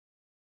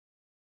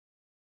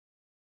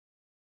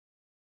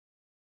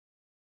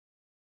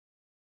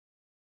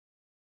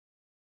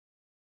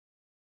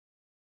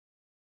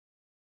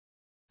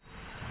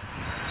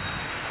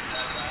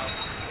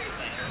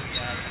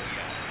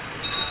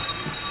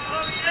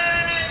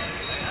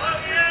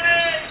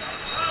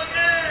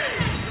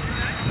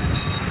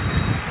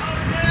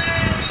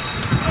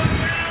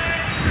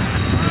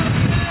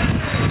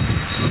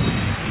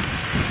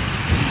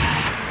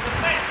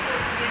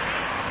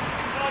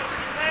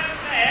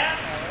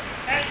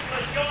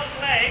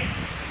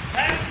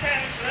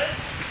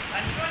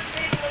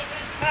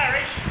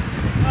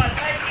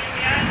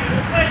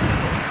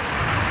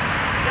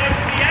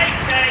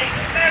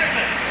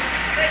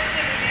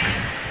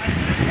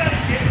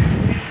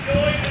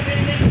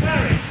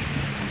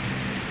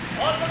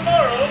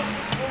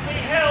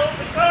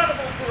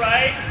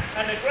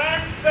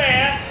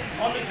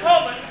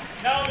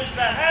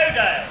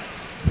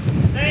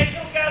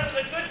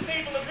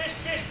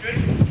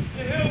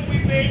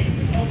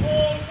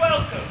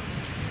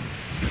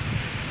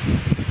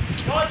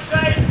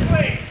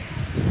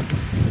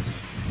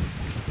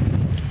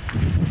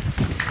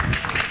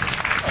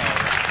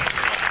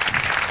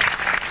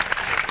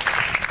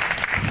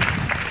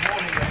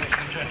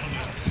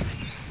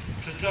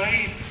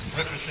today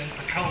represent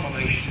the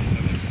culmination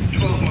of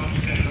 12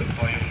 months' effort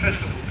by your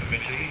festival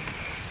committee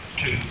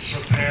to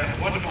prepare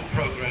wonderful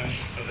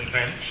programs of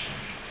events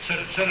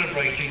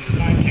celebrating the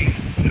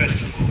 19th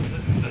festival.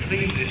 The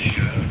theme this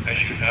year, as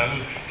you know,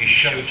 is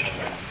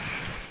Showtime.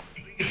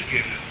 Please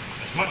give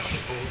as much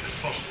support as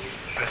possible to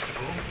the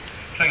festival.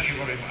 Thank you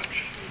very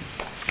much.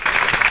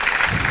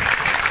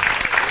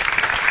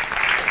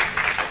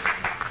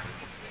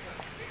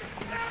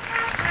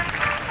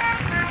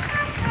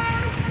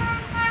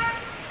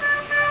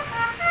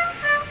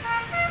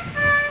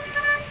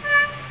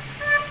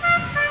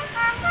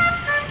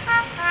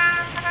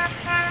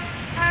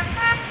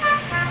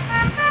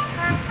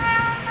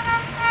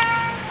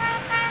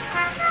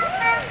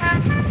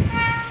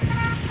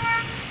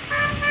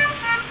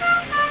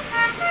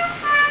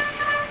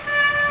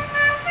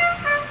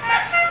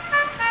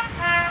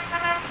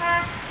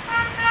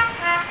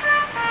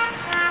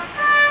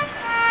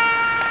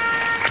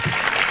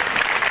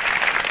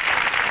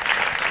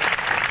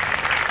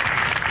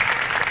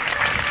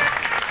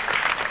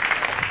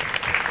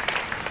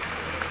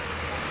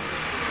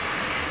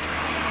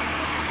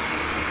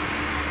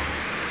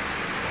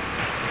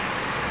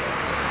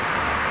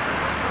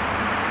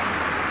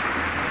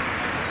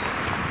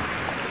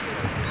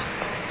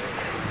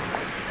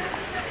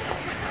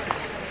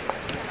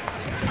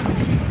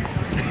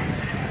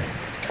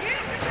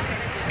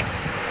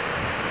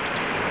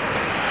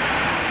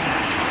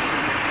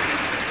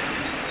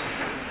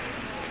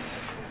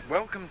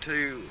 Welcome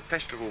to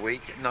Festival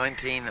Week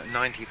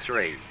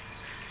 1993.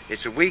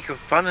 It's a week of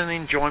fun and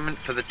enjoyment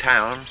for the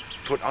town,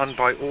 put on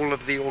by all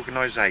of the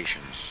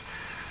organisations.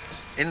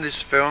 In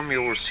this film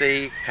you will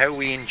see how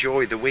we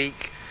enjoy the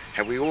week,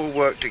 how we all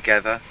work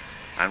together,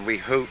 and we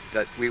hope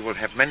that we will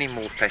have many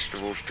more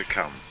festivals to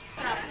come.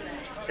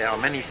 There are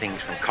many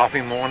things, from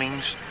coffee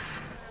mornings,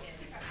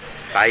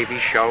 baby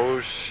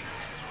shows,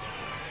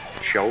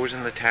 shows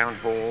in the town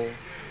hall,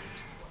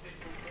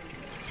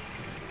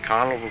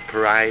 carnival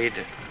parade,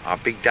 our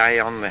big day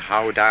on the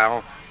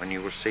Howdale, when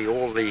you will see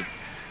all the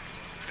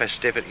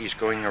festivities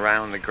going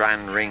around the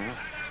Grand Ring.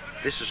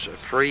 This is a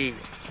free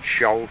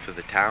show for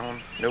the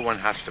town, no one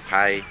has to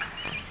pay,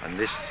 and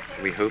this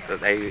we hope that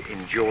they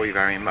enjoy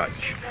very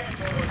much.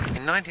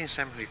 In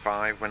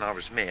 1975, when I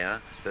was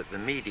mayor, that the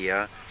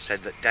media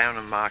said that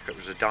Downham Market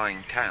was a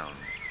dying town.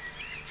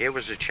 Here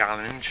was a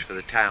challenge for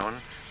the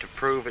town to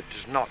prove it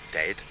is not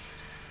dead,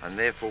 and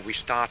therefore we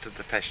started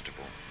the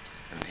festival.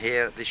 And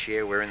here, this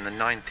year, we're in the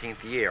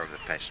 19th year of the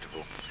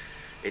festival.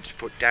 It's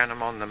put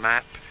Downham on the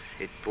map,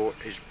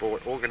 it's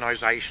brought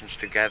organisations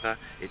together,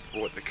 it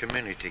brought the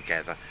community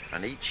together,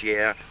 and each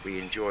year we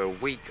enjoy a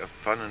week of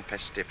fun and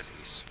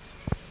festivities.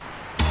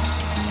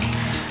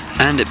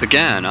 And it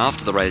began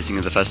after the raising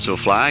of the festival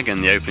flag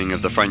and the opening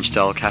of the French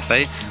Style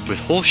Cafe with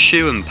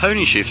horseshoe and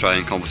pony shoe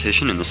throwing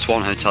competition in the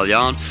Swan Hotel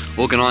yard,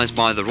 organised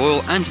by the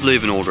Royal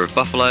Antediluvian Order of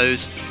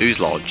Buffaloes, Who's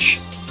Lodge.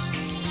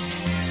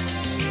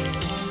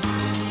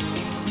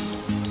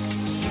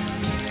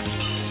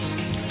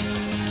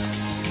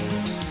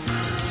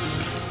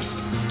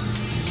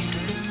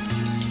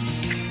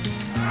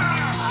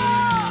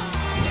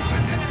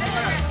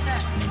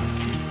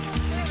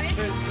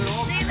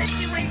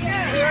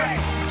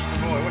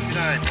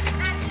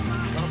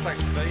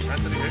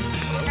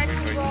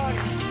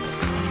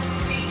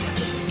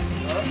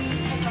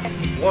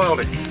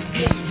 Wildy.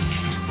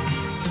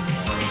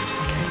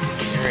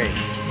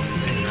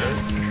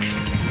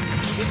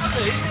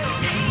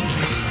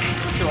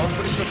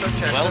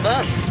 Well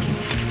done.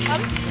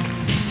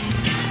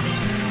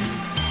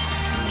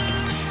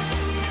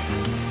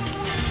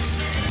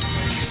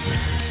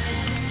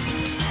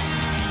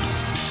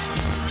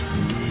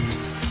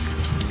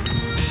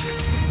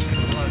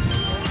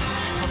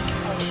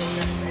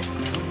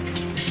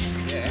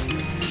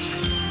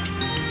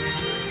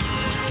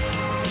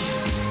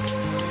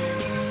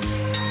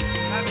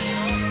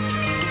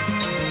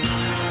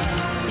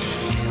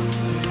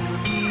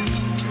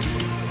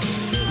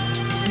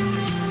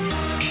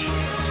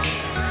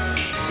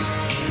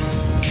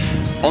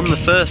 On the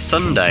first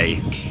Sunday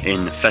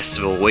in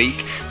Festival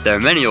Week, there are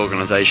many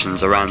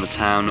organisations around the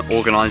town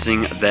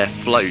organising their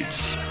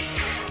floats.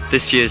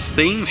 This year's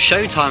theme,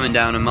 Showtime in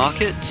Downham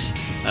Market,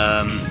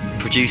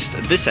 produced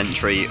this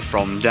entry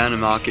from Downham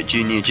Market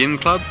Junior Gym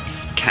Club,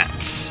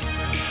 Cats.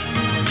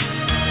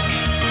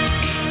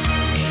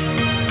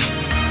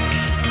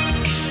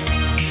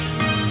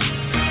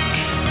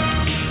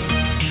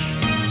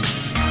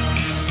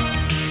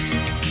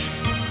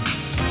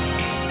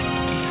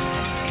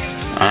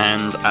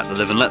 And at the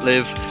Live and Let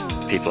Live,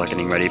 people are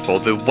getting ready for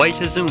the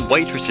waiters and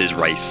waitresses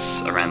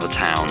race around the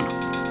town.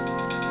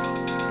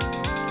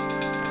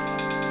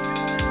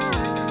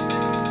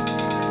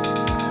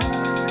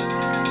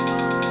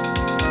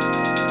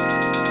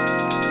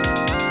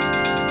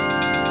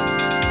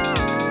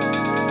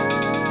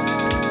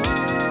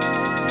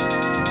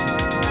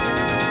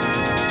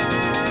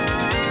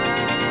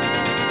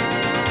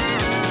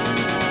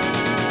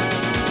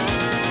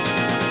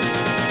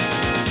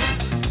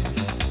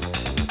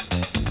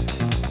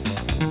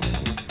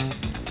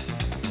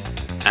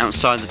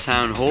 outside the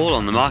town hall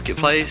on the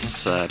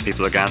marketplace,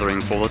 people are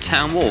gathering for the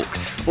town walk,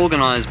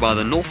 organised by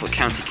the Norfolk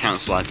County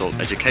Council Adult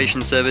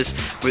Education Service,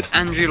 with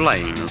Andrew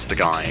Lane as the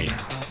guide.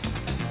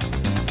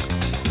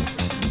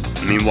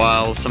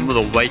 Meanwhile, some of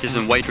the waiters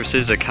and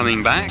waitresses are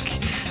coming back,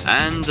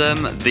 and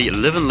the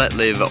Live and Let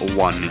Live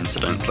won,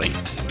 incidentally.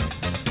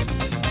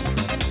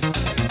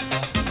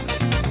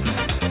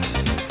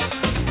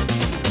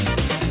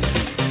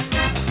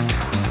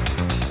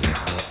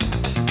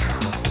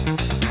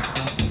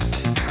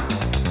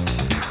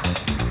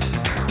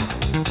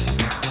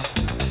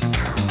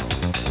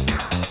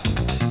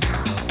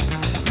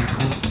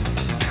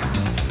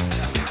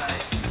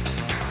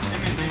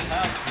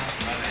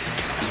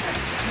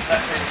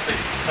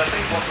 I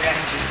think what we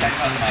actually came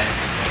up with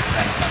was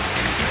that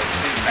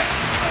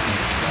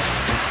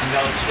the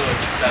old sort of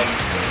stone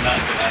with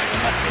nothing over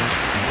nothing.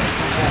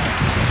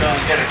 Try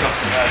and get across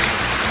the road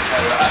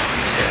where we're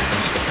actually here.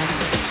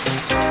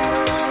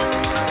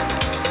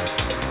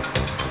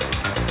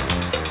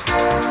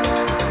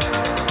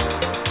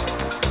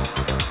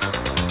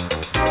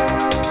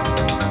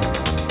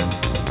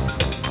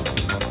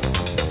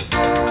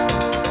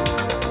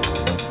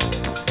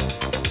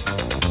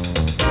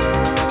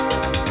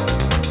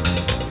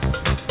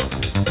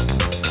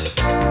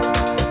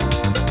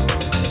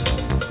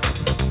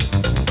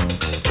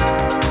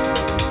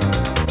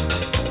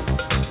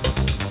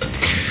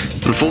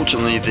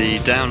 Unfortunately, the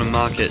Downham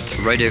Market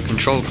Radio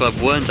Control Club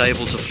weren't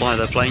able to fly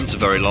their planes for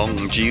very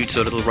long due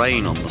to a little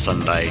rain on the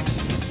Sunday.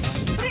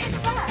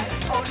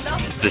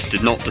 This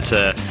did not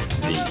deter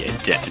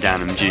the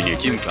Downham Junior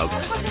Gym Club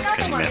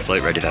getting their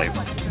float ready though.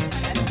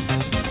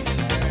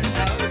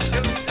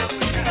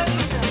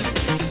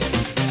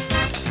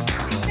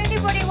 Does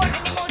anybody want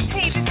any more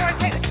tea before I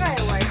take the tray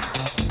away?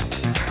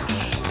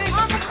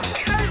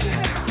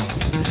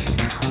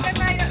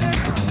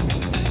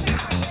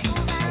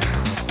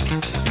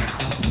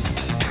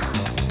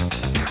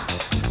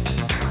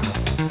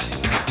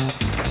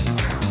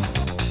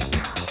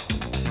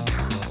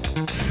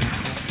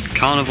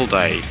 Carnival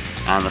Day,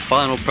 and the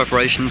final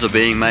preparations are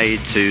being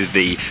made to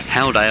the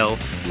Howdale,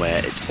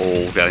 where it's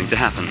all going to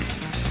happen.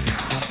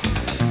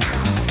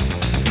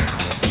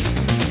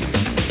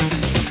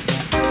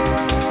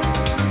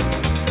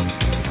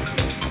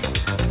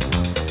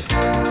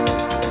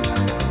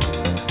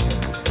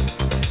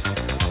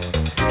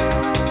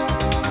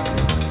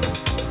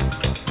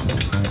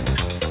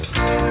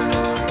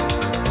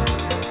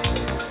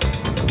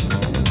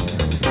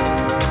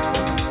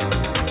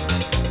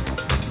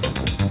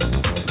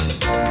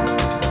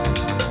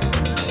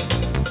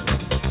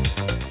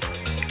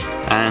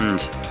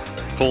 And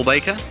Paul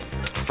Baker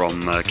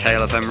from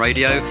KLFM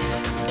Radio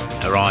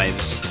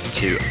arrives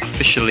to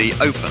officially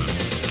open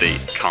the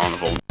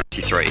Carnival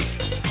 93.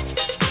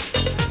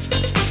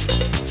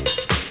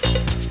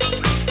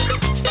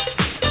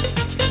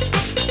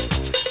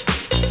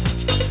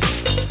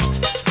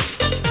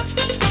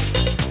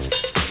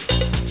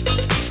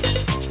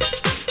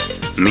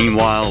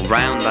 Meanwhile,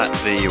 round at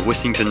the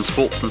Wissington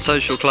Sports and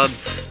Social Club,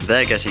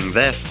 they're getting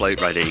their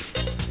float ready.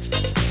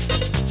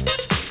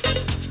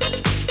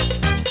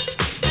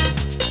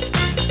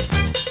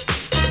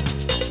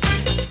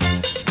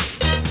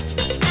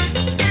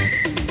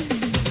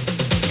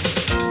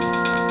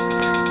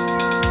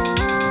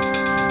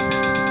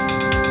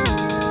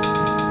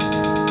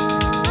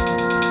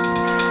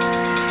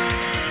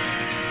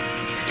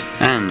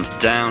 And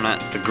down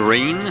at the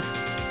Green,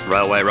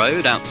 Railway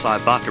Road,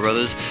 outside Barker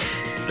Brothers,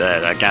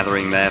 they're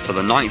gathering there for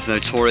the 9th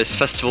Notorious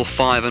Festival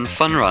 5 and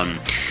Fun Run.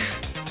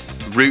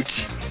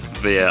 Route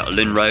via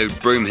Lynn Road,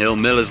 Broomhill,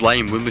 Millers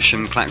Lane,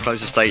 Wimbersham,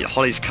 Clacklose Estate,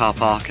 Holly's Car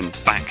Park and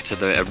back to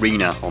the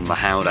arena on the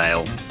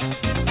Howdale.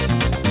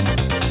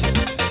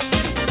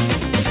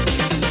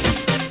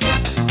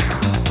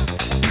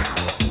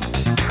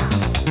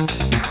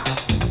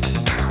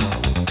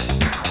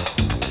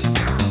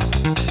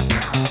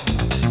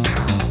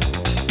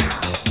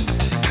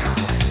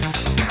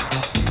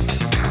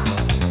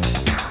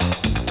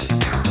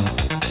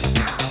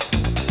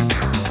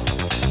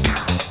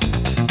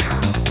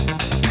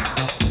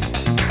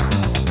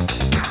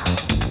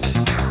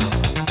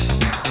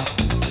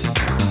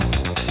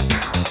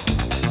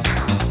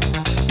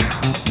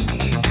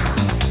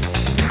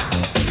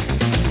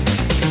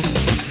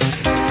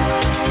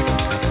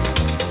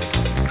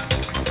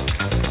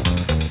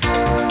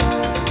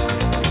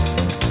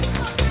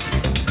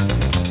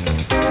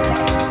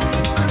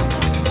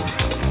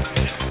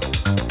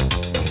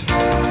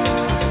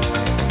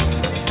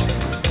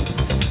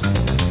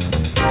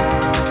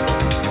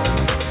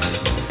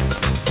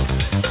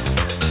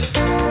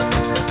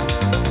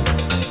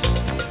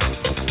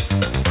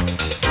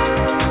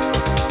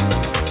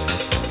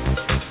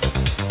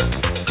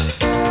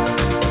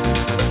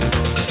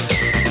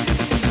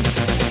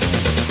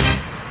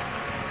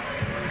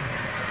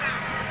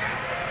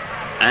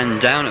 And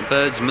down at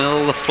Bird's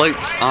Mill, the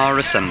floats are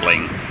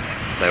assembling.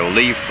 They will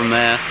leave from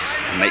there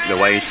and make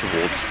their way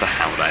towards the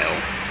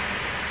Howdale.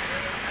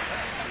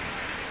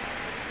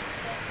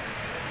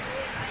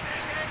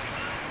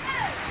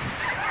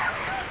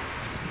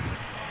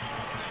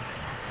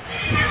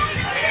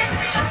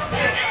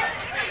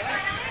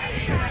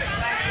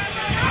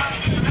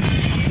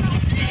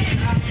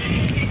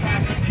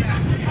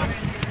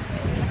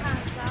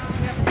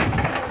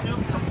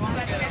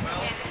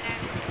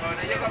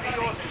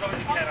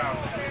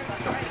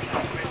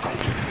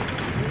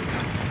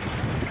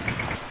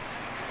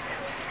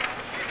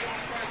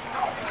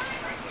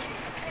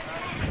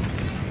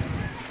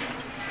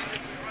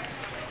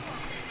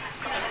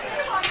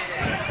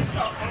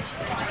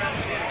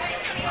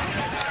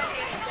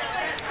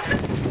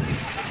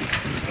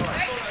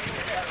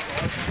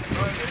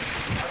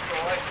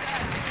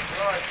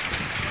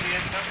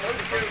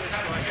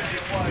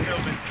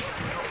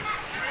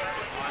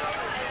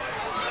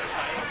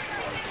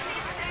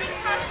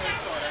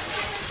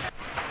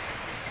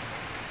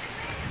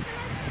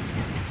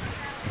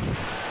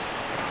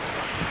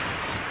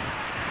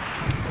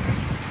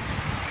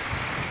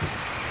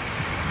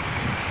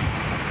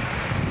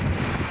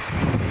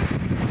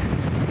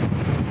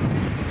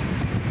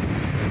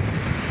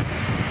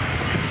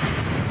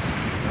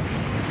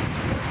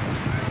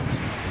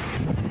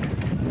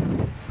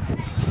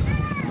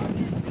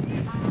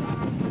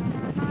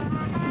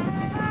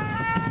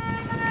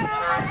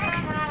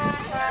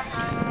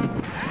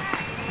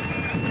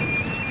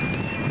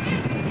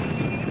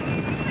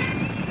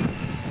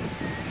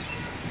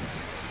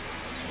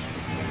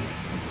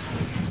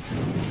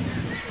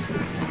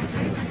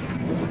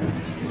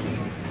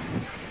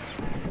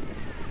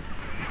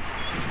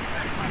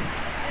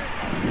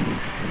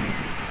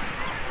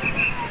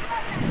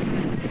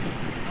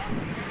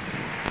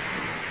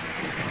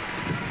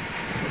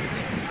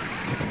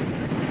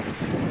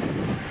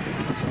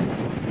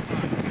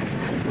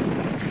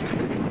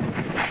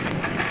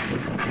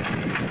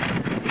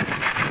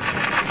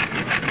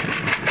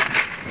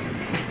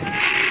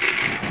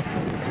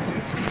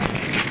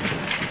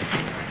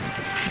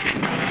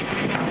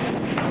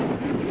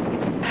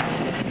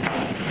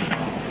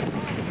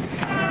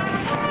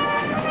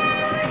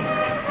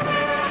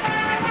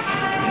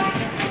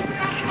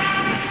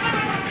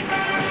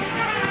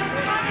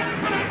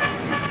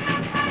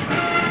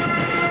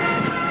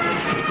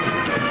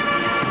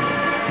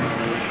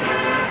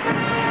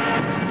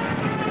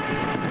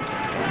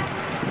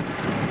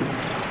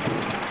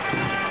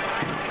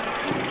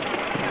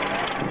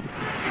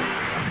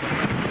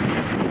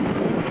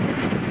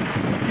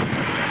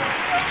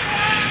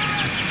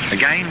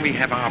 Again, we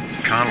have our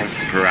carnival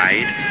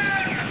parade,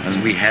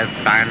 and we have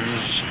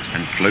bands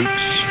and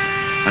flutes,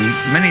 and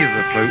many of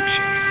the flutes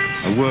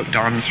are worked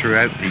on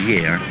throughout the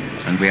year,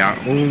 and we are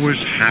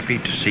always happy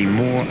to see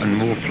more and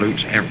more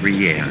flutes every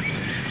year.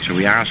 So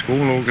we ask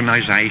all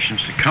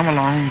organisations to come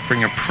along,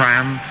 bring a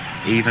pram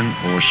even,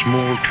 or a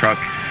small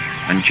truck,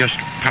 and just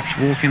perhaps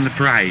walk in the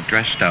parade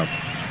dressed up.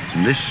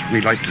 And this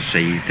we like to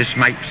see. This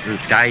makes the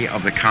day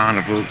of the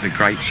carnival the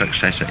great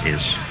success it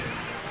is.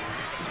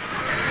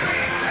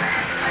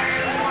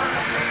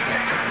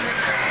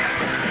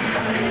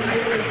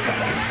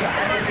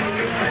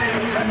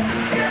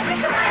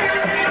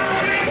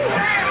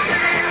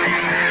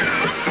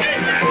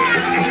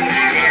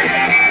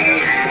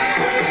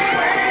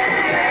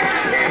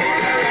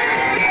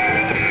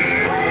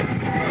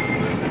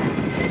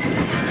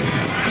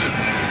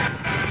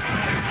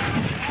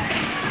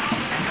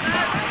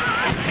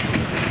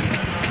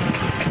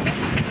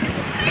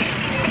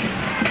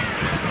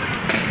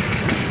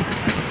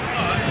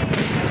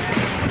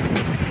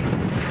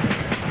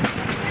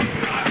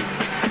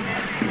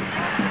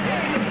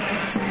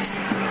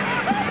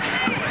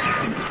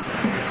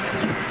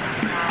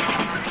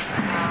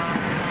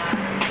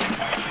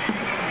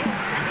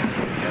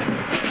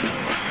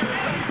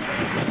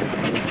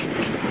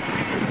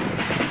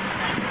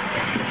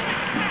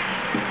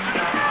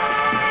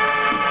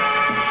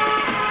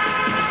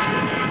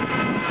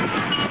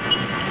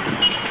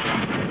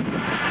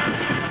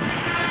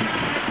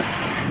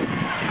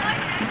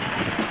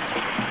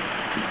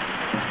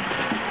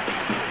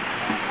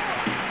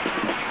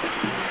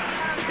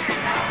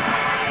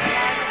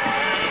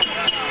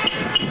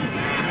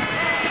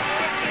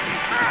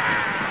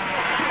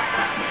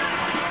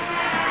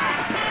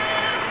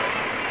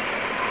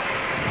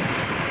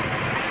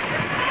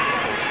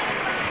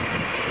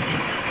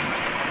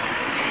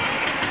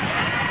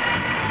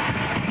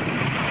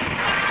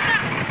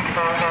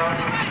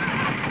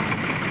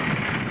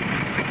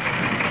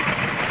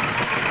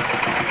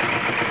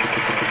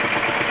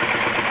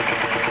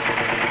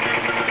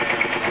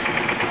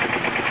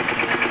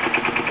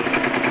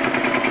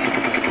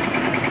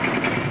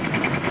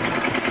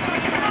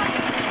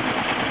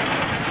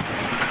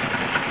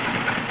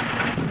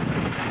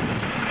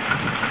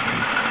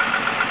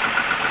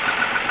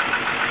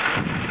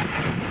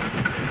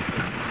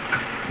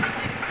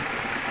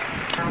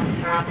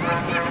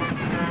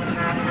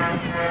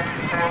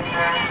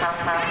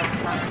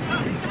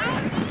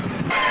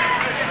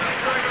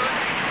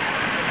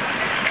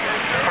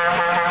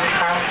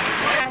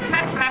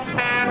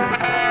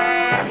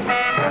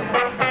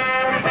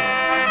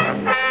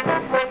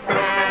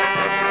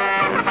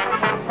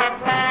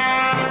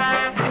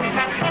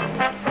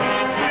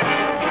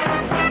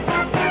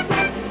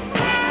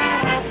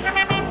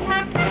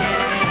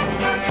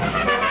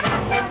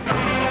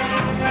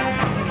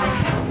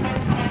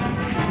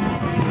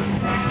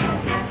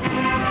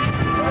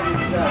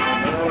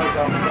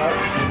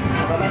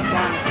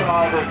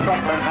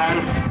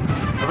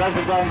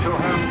 Residential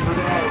home for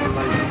the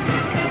elderly.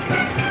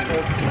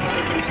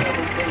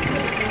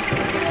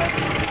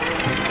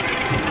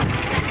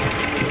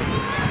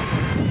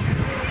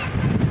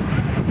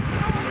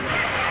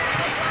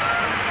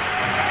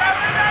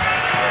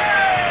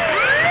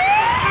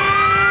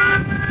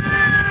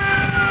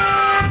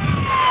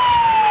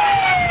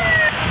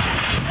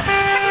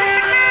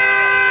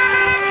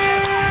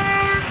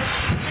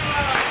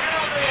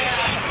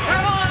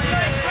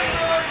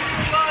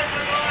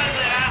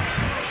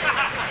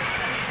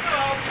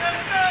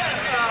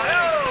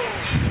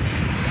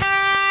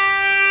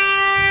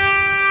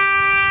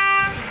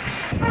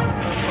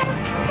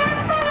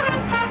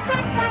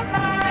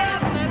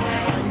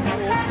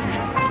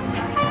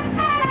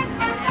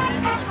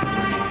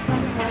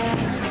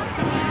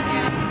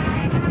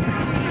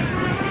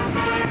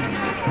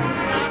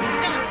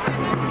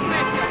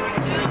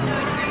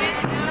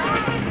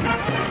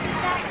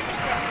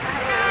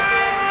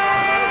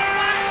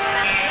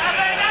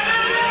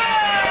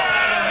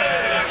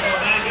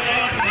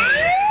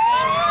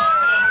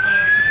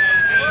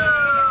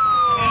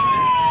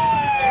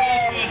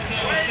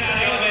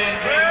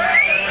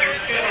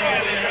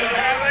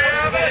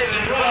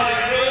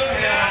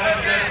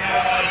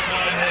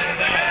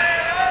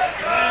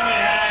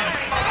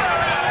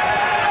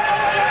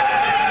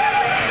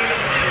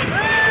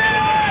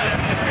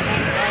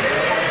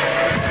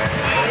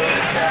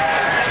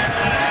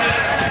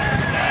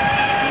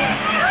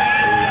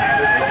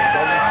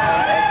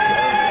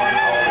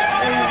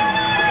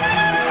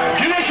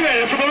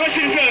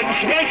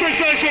 Special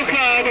Social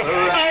Club,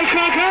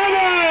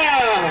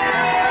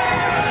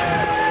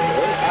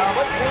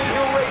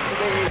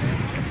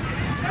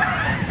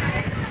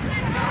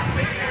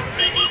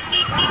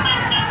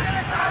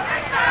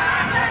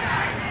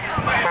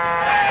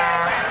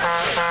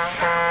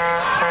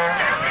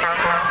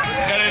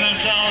 getting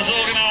themselves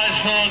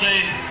organised for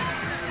the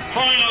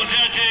final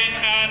judging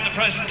and the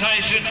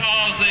presentation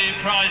of the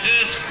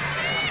prizes.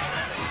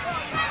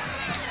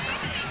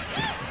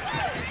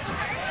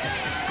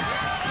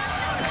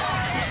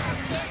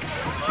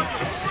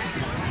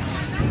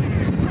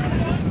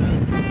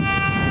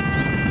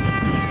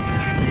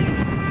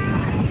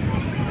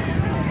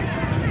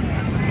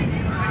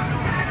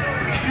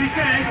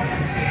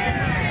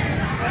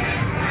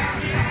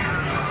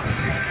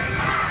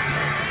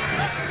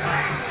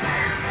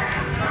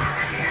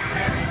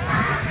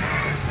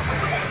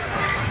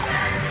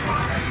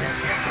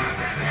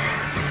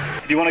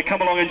 you want to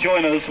come along and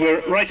join us,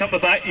 we're right up the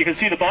back. You can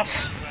see the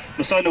bus,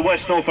 the Sound of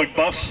West Norfolk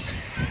bus.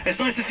 It's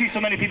nice to see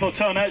so many people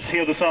turn out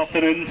here this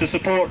afternoon to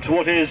support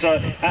what is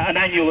an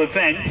annual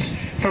event.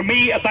 For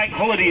me, a bank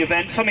holiday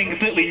event, something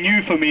completely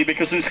new for me,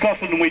 because in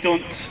Scotland we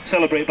don't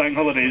celebrate bank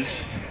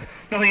holidays.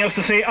 Nothing else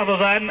to say other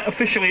than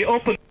officially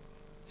open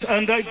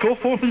and go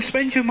forth and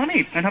spend your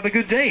money and have a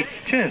good day.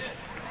 Cheers.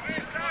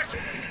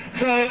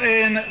 So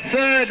in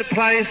third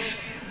place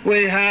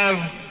we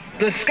have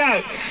the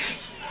Scouts.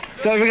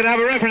 So if we can have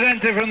a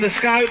representative from the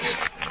Scouts.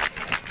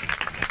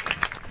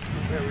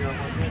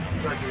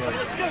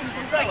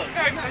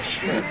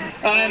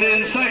 And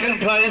in second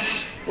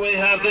place we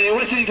have the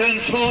Whittington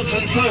Sports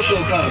and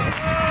Social Club.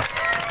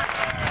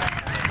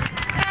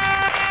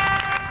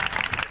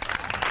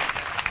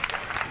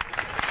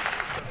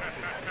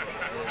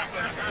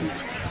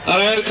 I'm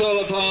going to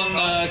call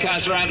upon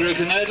Councillor Andrew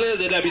Knedley,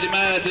 the Deputy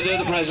Mayor, to do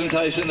the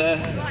presentation there.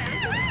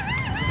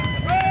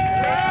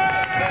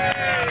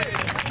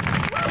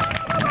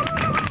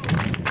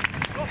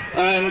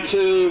 And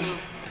to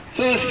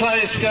first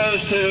place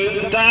goes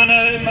to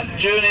Downham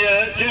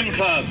Junior Gym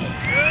Club.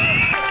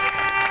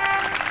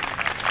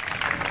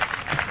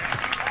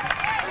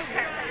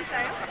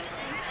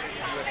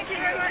 Thank you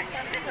very much.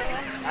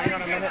 Hang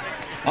on a minute.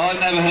 I've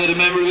never heard a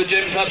member of a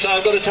gym club say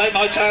I've got to take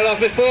my tail off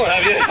before,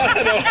 have you? I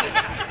don't know.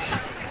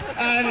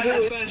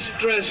 And Best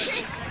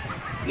Dressed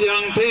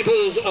Young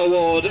People's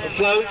Award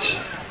float,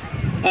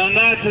 and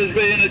that has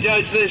been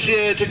adjudged this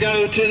year to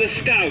go to the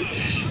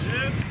Scouts.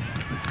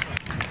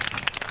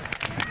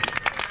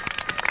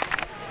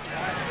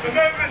 The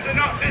movements are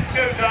not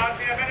disco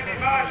dancing, they're going to be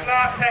martial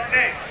art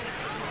techniques.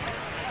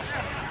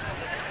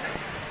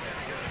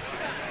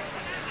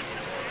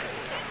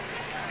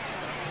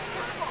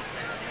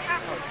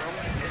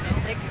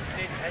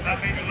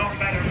 That'd be a lot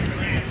better in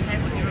Korea.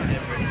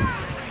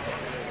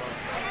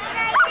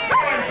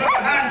 Put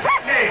the hand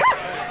technique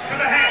to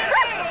the head.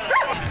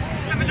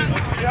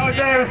 The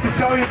idea is to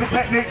show you the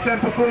techniques, then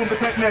perform the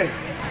technique.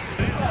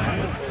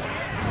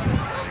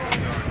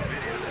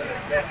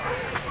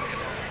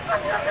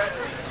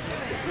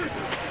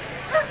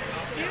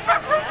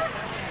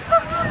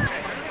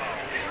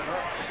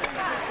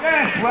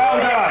 Yes, well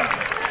done.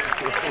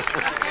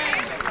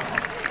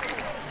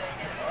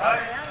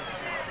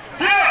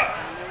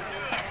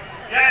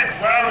 Yes,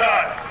 well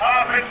done.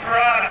 Harvard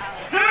Piranha.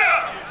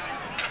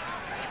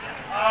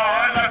 Oh,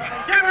 I love it.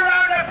 Give a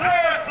round of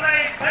applause,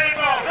 please,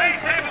 people. These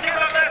people give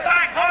up their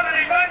bank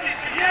holiday money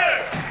to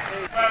you.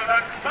 Well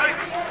done.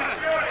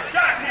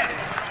 Jack here.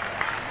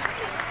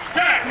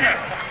 Jack here.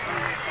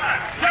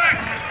 Jack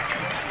here.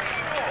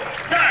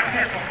 Jack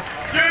here.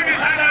 Doing his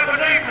hand over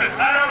Nathan.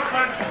 Hand over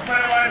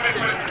play away a bit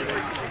with it.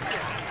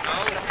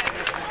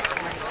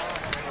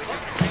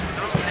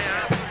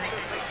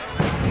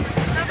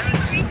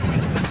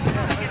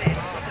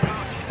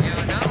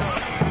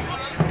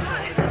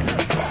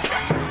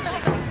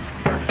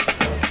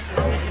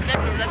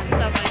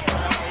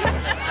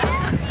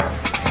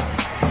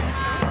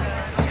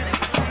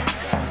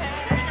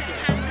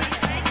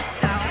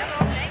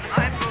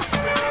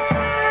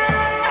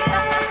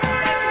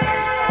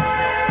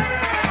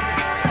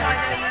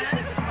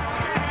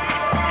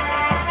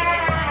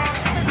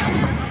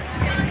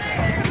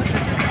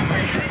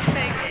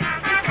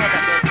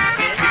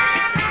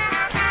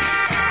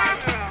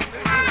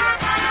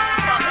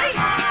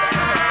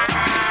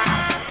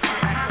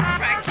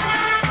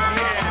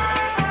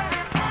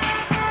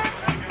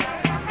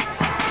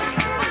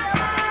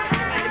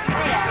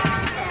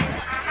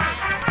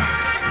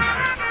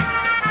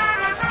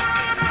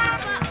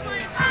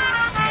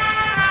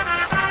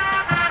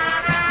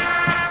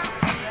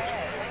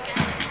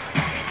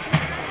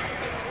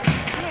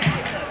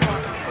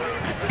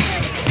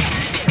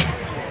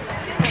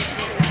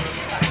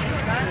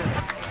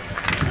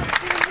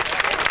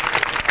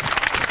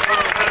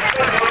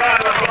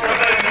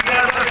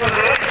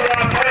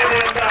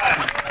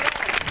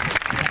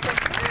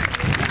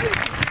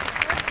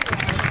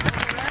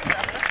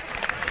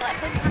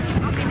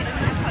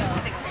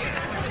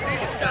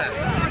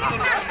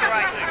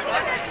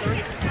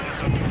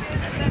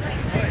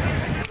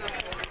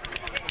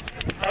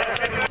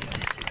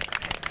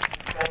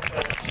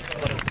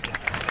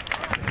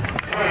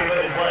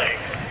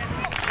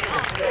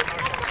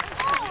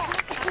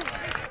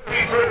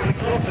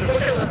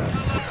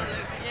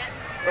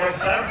 From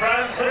San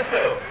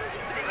Francisco.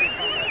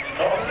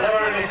 Not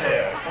thoroughly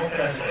there.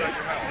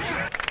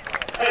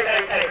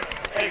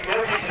 Hey, go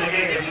into the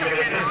game if you're going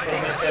to do this from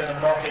this kind of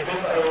market.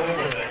 Don't go over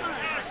with it.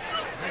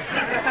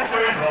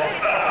 Very well.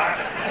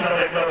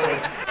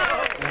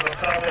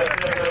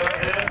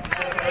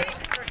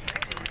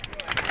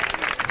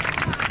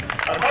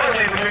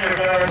 Apparently we're going to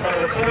go for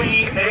the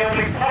 3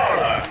 Naomi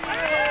Parlor.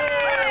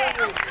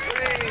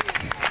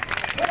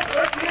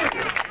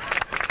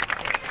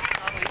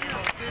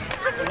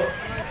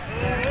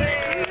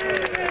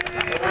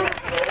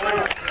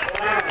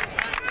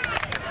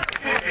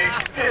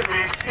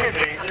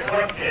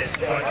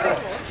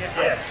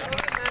 Yes.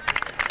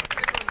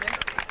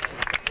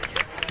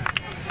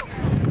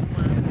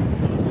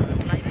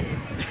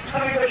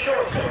 Having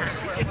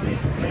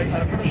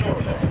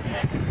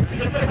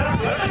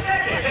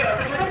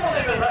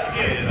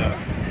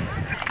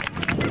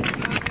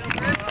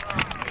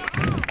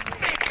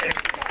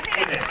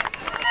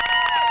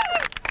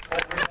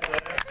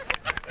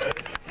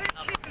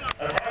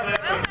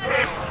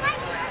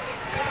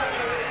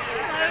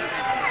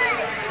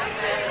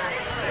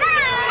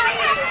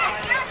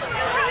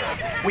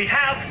We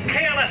have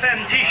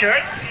KLFM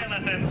t-shirts,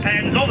 KLFM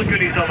pens, all the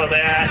goodies over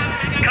there.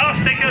 Car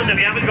stickers, if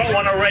you haven't got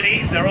one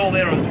already, they're all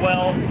there as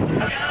well.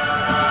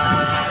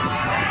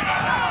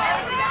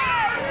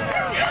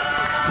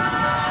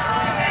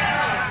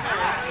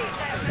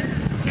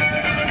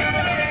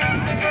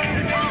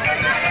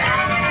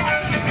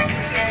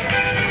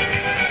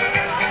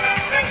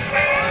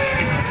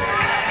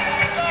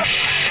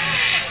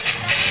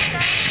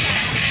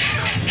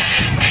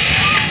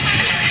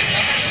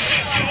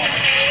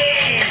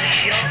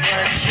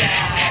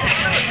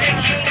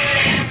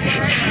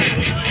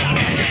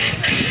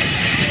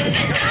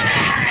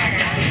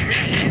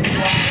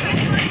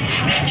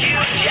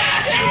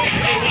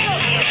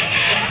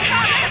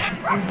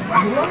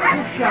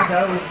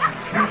 Shadows,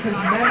 you can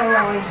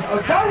memorise.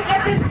 Oh, don't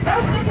let it eat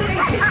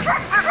it!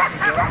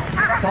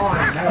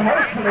 Fine, now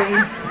hopefully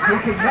you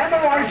can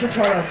memorise the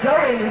colour. Go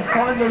in and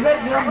find the red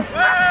one.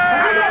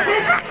 And that's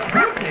it!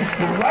 Goodness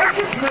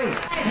gracious me!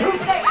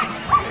 Who's next?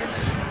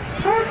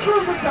 Don't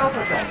choose yourself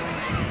again.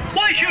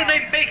 Why is your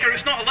name Baker?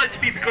 It's not allowed to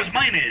be because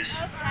mine is.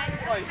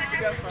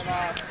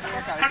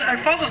 Her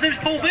father's name's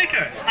Paul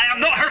Baker. I am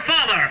not her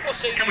father.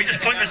 Can we just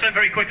point this out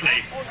very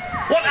quickly?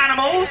 What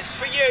animals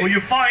will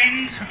you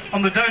find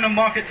on the Downham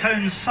Market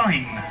Town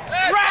sign?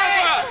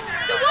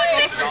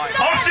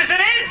 Horses it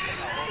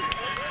is!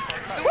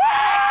 If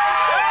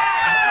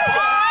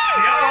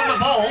you are on the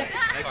ball,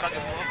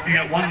 you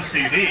get one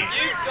CD.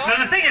 Now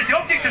the thing is, the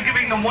object of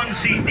giving them one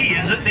CD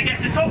is that they get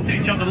to talk to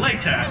each other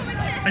later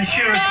and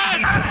share a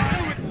CD.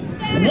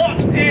 What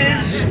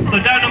is the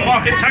Downham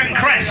Market Town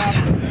crest?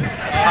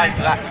 Type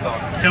that song.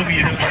 Tell me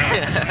you don't know.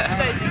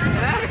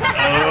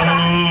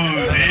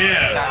 Oh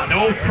dear.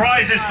 No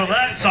prizes for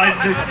that side.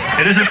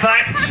 It is in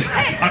fact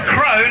a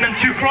crown and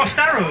 2 crossed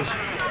arrows.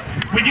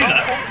 We knew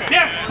that.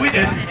 Yeah, we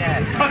did.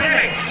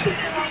 Okay.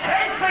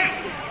 10 feet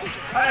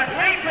and a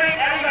 3-feet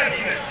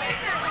elevation.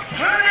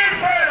 Through the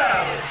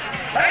inferno.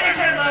 Ladies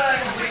and gentlemen,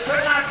 we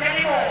couldn't ask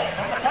any more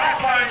from the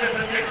pathfinders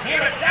of this here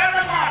at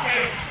Downham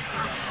Market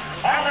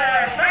on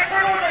their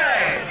spectacle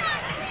day.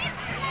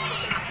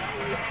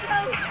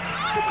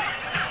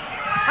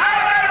 How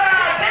about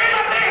that? Give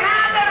a big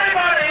hand,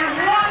 everybody!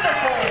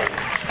 Wonderful!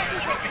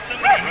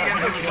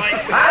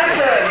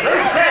 Answer, this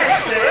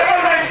test, the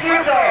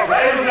ever-rescue dog,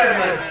 ladies and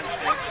gentlemen.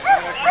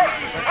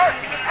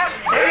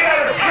 Here we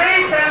go,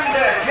 street and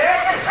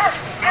check.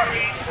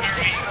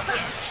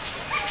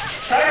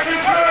 Take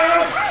it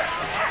through.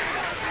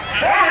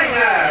 Shining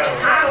now.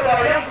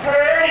 Handlebar young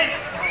parade.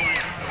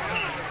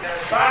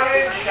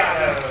 Barry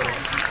Shadow.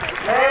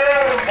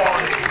 Pearl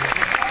Bonnie.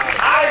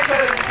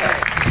 Alison Tech.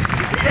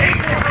 Take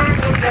the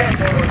handle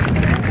Deadwood.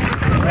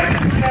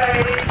 Western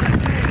Cave.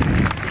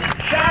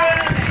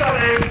 Sharon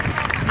Solid.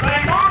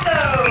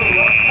 Raimondo.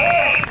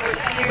 Horse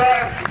Receiver.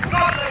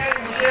 Scotland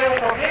and Jill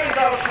for giving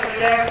those to the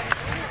death.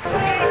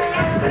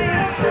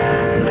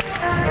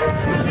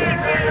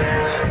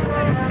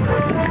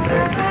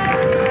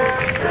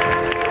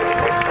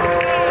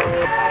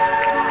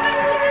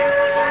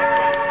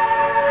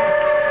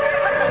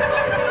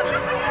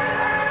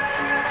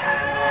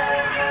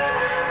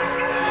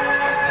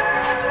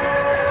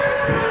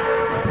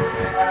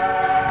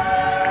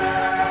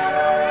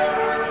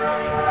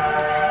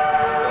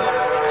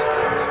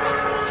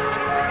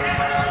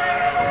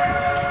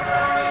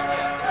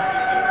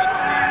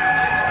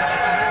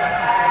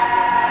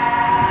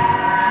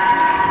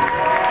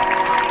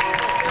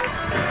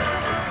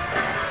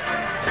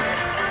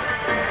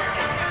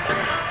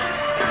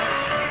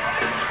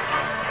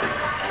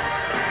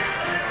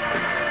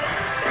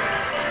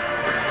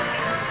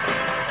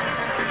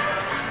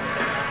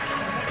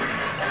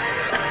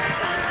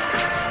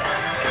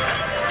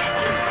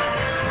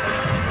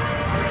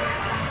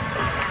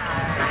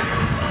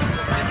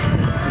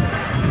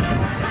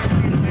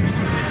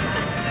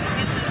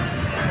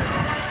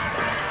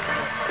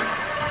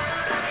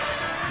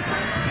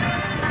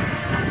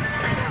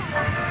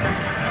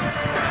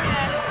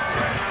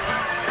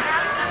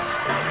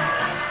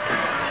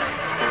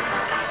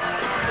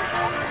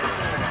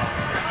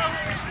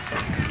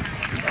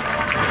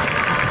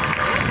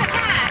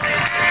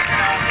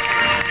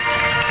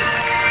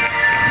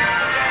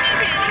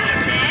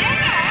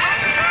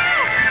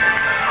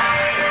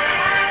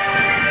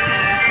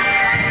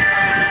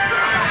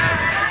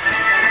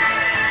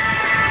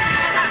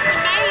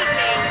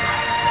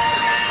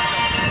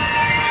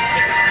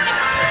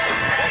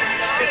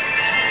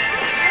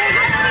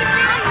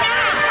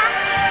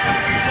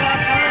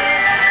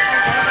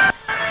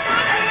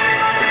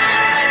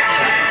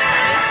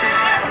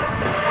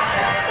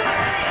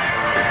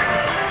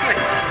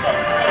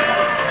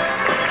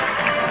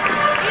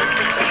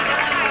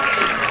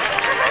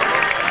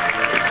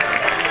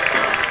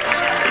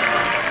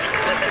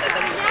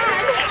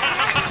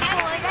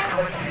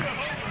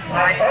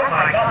 Oh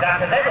my God,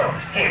 that's a little.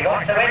 She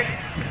wants to win.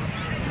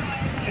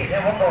 She's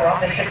in one more on,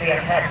 there should be a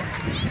 10.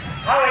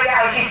 Oh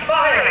yeah, she's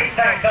smiling.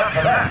 Thank God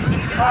for that.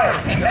 Oh,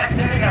 let's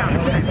do it now.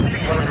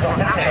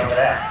 What's happening over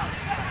there?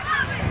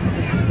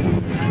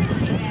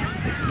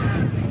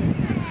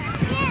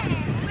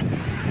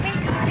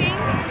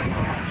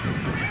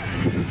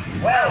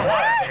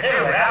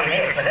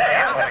 here today,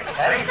 aren't we?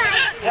 Hey?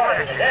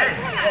 What is it, eh?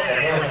 What the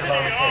hell is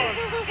about tea?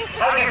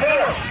 How do you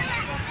feel?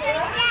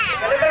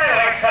 You're looking at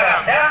it set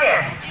up, don't you?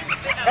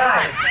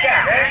 Right,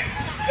 Jack, eh?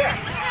 Yeah.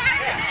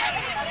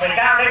 We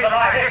can't leave it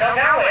like this, though,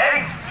 can we,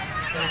 eh?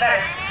 We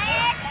better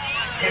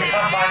see the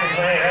combiners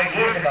were here 8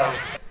 years ago.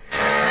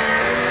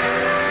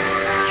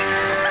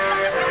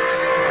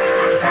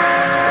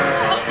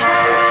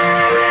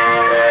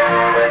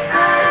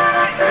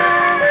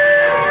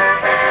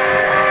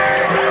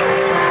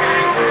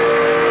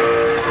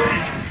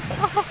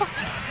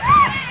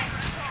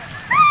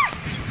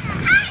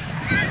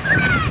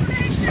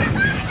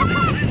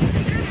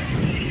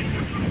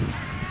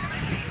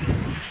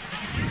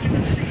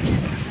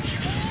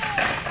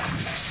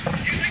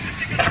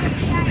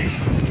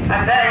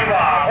 And there you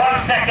are,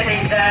 1 second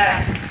he's there,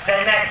 the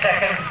next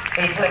second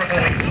he's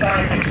literally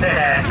gone into thin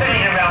air,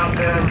 spinning around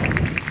through.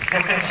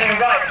 You can see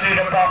right through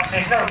the box,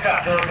 there's no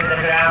trapdoors in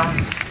the ground.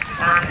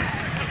 And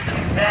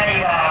there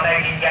you are,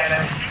 ladies and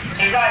gentlemen.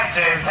 See right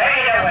through, take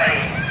it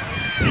away.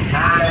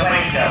 And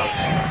away he goes.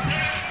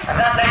 And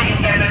that, ladies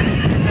and gentlemen,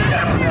 is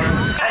up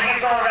as you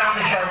go around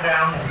the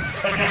showground,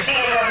 if you see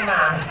a young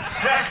man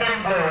dressed in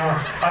blue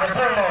on a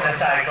blue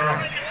motorcycle,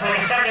 we'll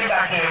send him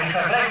back here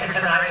because later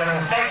tonight when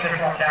we'll take this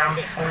lot down,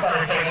 we've got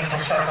to take him to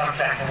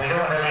Stoke-on-Trent and we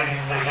don't want to leave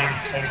him with him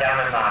in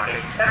Downham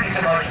Market. Thank you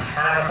so much and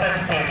have a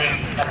pleasant evening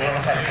at the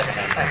other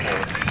festivities. Thank you.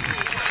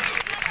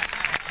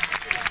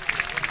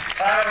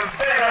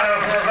 Big round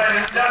of applause,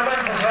 ladies and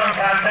gentlemen, for some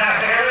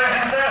fantastic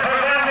illusions there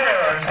from Van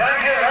Buren.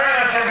 Thank you very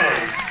much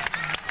indeed.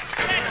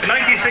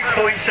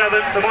 96.7,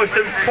 the most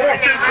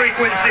important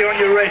frequency on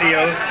your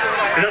radio,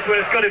 because that's where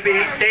it's got to be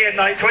day and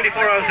night,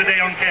 24 hours a day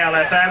on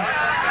KLFM.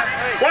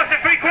 What's the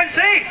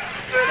frequency?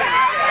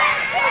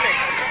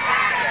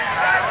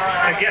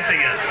 They're guessing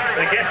it.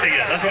 They're guessing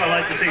it. That's what I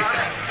like to see.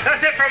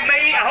 That's it from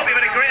me. I hope you've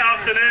had a great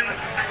afternoon.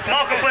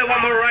 Mark will play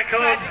one more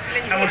record,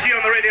 and we'll see you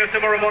on the radio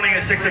tomorrow morning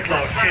at 6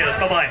 o'clock. Cheers.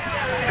 Bye-bye.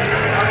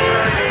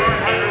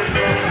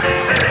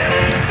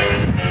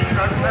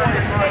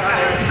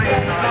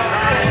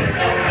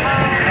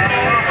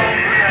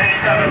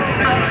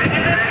 I'm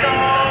singing this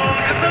song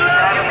 'cause I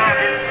love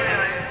you.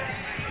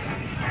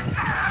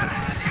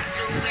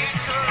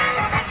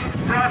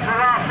 Time for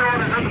last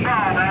orders at the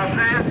bar now,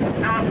 please.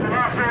 Time for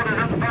last orders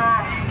at the bar.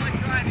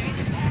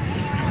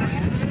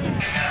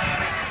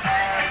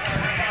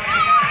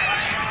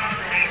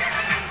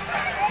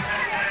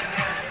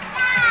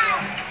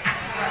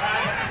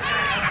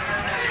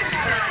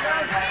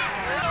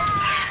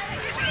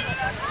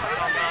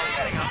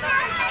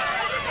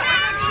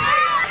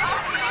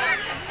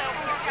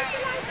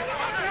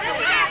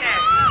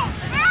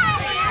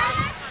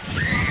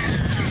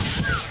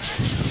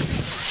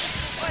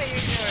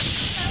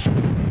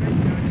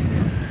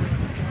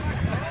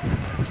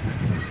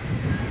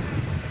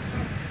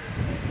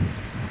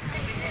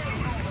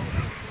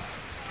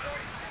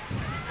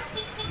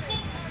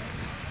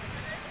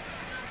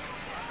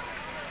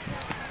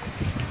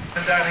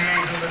 Down the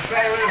eaves of the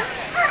strollers,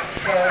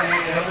 so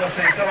we'll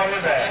see some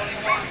over there.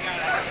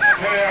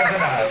 Where are they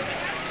now?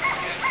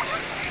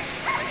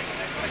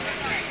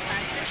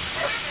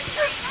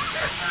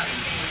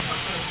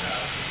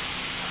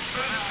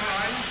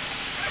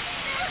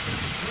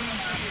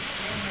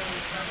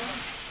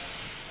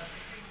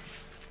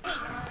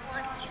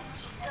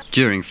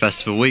 During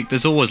Festival Week,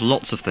 there's always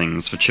lots of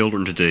things for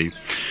children to do.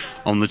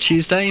 On the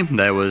Tuesday,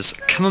 there was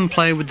Come and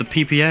Play with the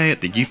PPA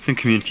at the Youth and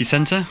Community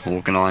Centre,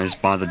 organised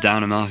by the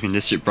Downham Market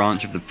District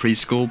branch of the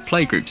Preschool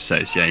Playgroups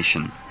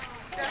Association.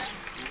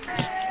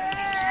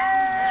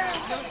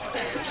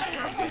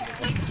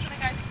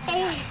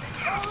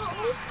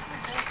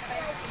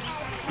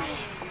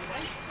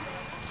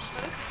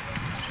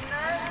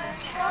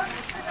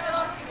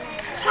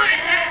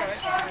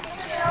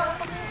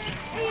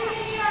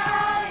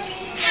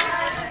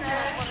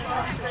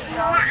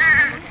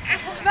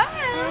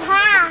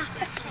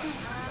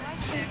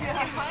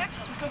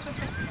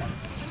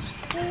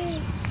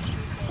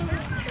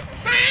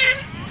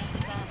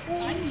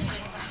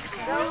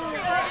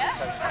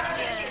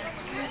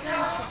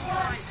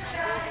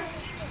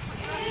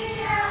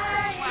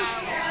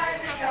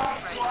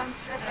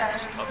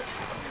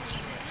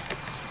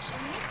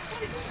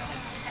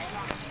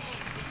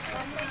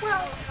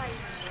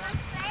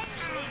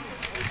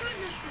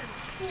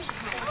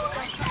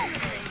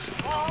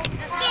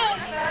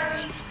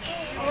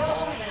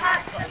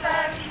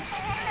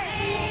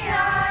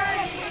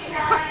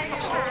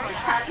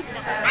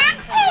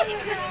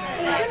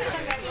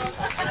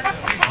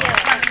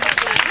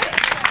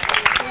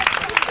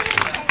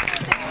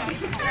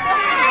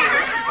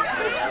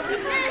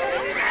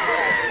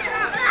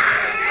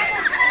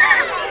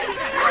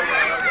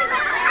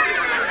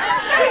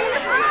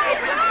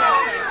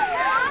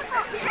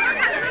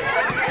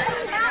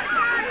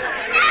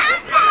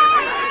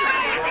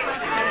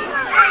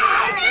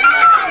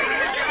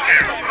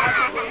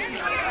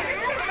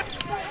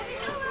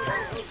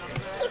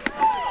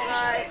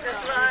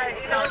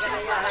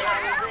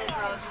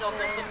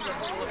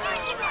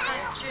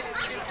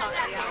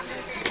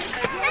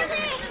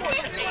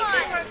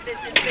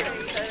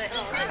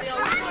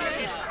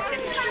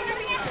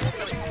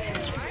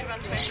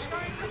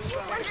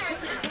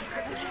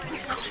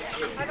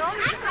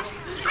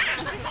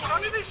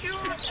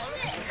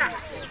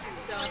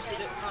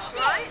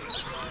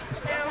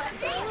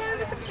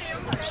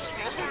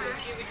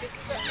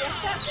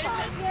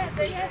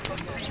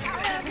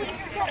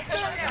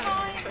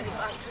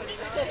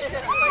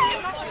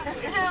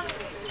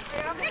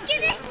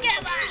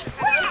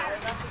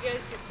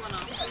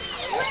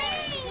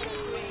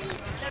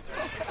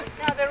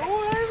 Now they're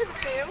all over the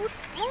field,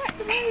 right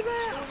the way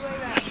round.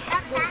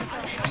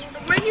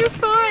 When you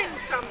find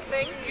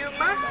something, you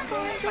must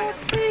find your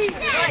feet.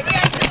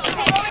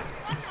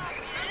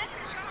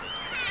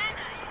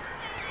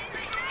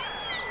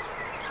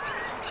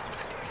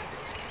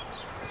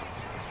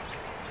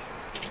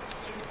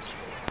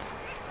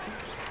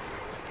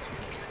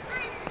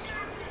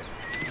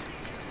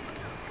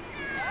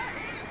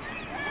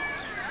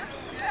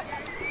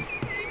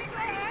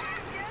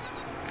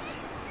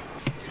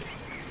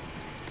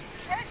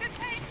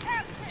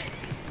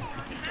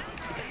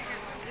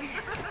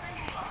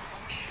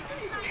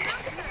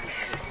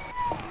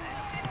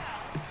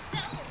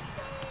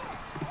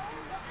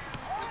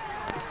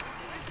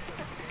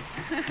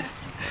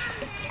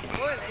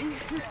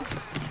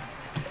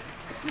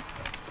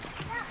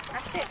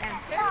 That's it then.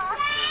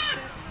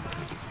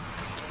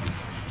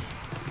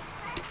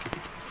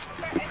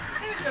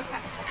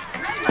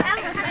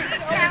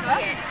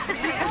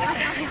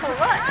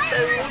 Alright, so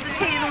all the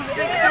tea and all the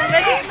drinks are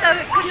ready, so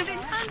it couldn't have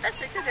been timed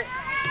better, could it?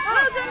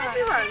 Well done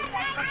everyone.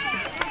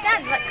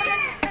 Dan, like, come on,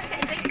 let's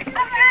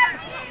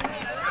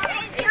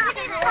go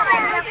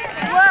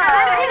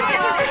get a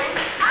drink.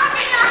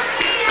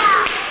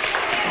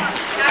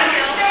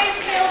 Stay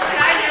still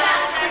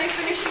till you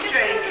finish your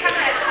drink.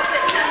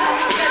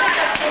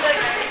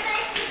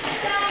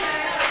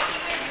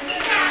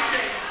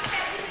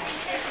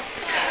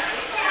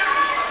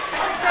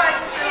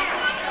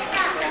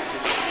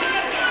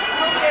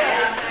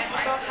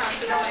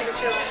 For the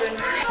children.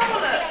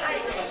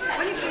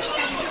 When you finish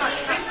drinking, do you like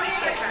to pass the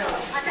biscuits round?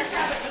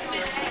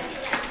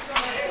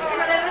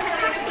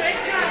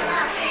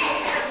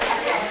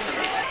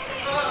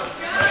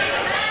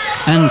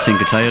 And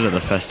Tinker Tailor, the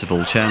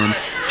festival chairman,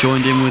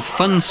 joined in with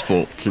fun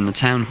sports in the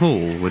town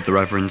hall with the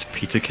Reverend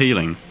Peter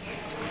Keeling.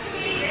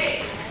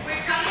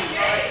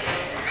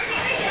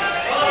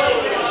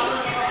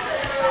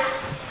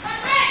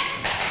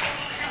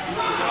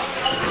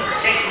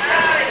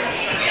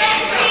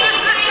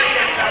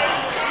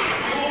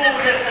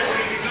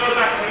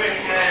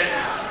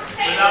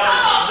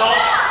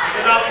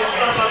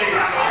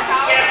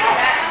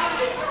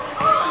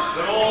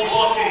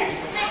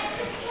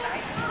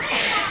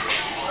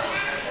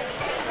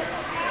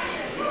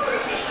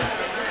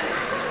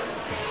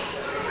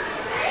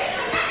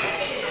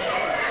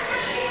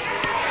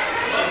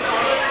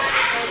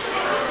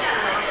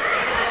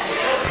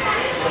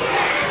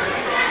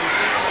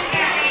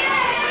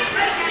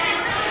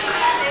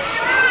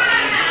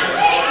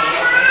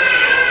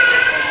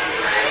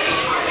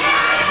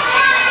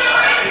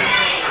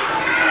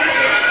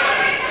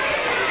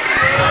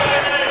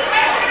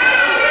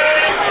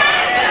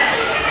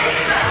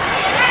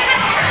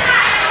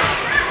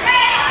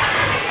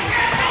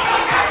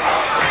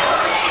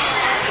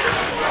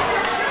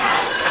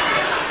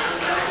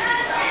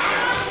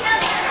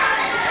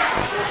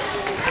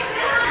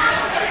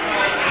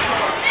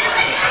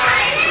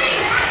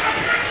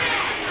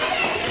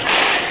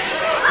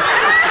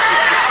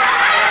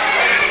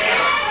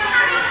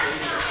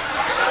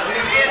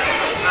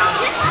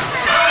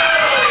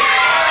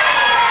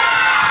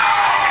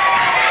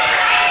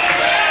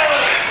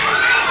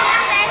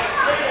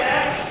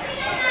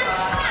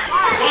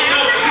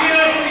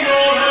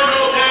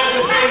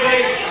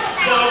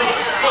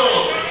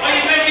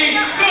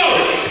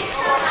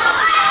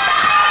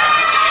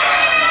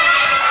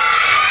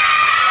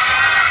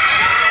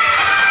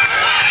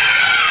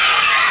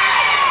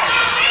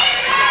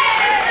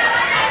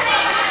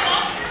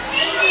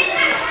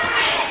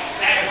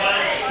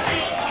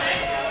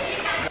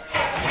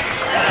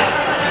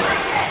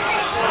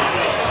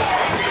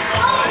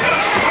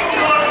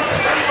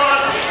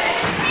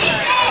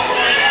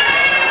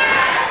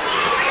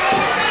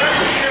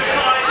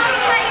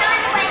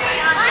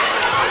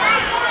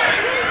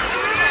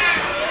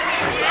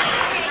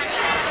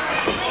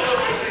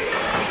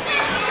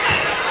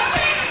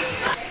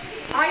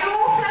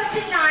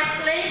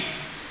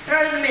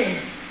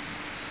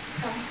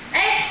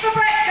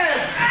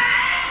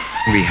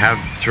 We have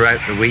throughout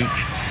the week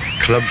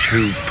clubs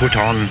who put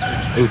on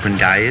open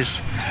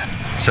days,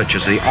 such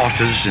as the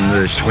Otters in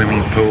the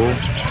swimming pool,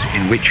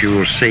 in which you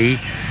will see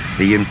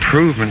the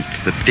improvement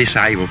to the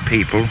disabled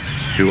people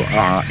who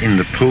are in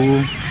the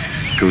pool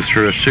go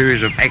through a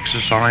series of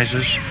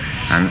exercises,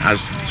 and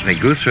as they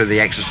go through the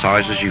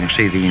exercises you can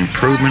see the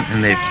improvement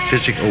in their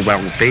physical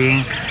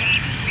well-being.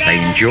 They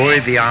enjoy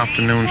the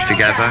afternoons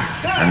together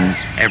and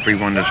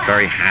everyone is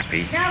very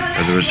happy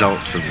with the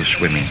results of the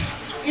swimming.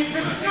 Is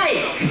the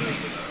snake.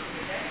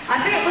 I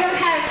think we'll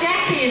have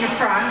Jackie in the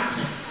front.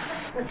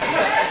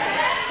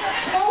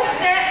 Small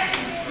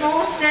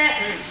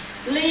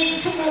steps,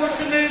 lean towards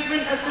the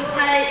movement of the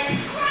snake.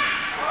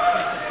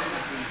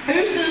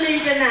 Who's the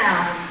leader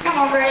now? Come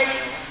on, Red.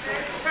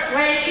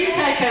 Red, you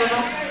take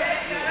over.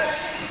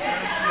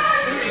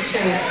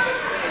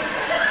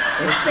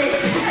 It's Sid.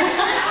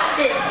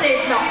 It's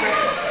Sid, not Red.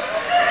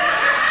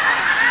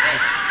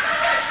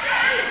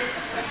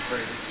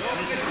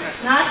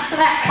 Nice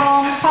flat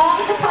palm,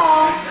 palm to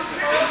palm.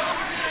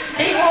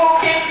 Keep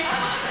walking.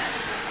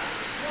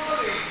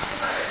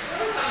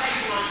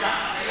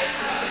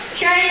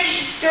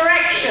 Change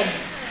direction.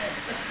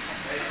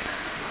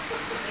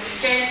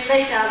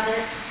 Gently does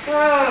it.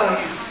 Good.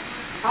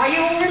 Are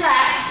you all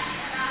relaxed?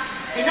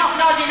 You're not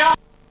nodding off.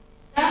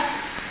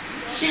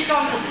 She's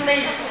gone to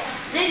sleep.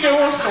 Linda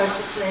also goes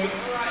to sleep.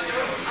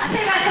 I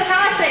think that's a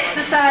nice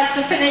exercise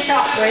to finish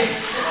up with.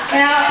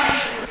 Now,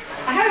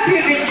 I hope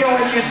you've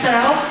enjoyed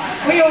yourselves.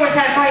 We always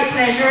have great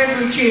pleasure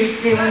every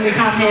Tuesday when we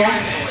come here.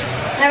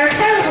 They're a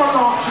terrible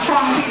lot to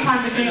try and keep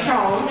under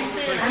control.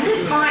 And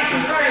this mic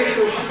is very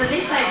good because at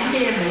least they can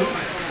hear me.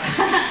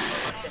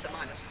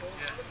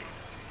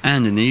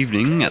 And in the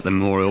evening at the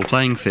Memorial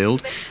Playing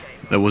Field,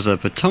 there was a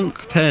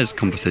petanque pairs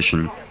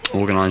competition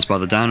organised by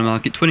the Downham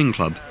Market Twinning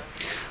Club.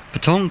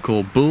 Petanque,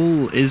 or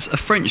boule, is a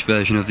French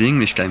version of the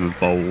English game of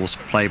bowls,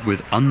 played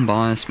with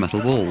unbiased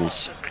metal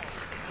balls.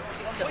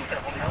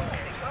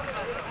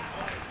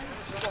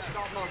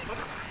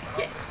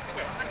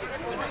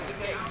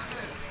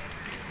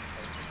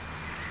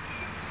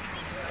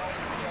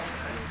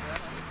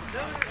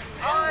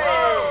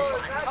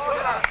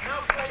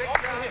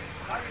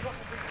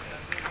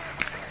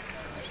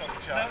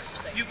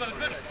 You've got a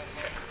good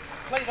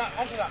play that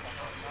onto that one.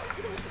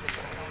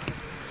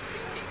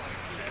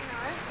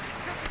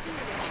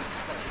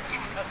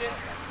 That's it.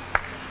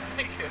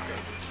 Thank you.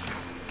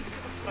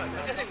 Right,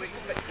 I just think we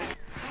expected.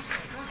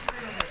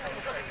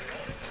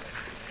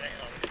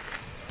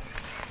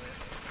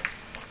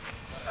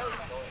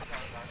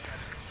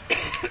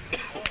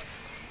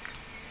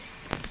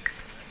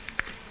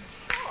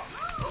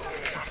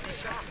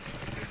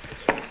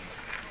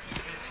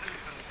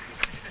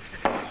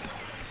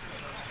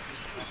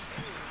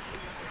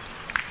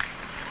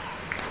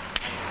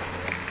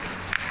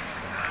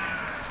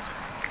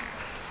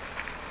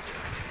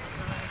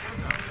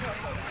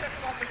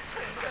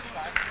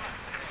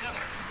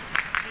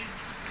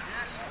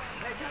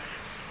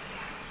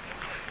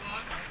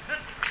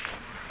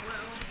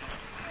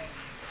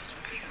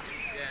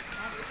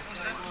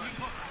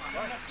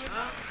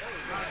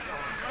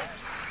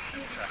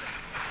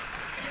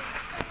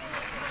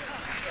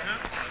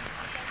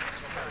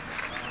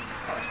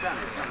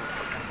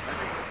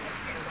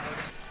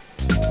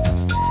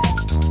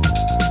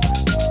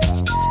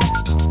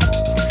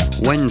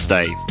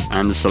 Wednesday,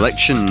 and a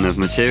selection of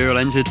material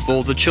entered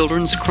for the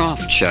Children's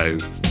Craft Show.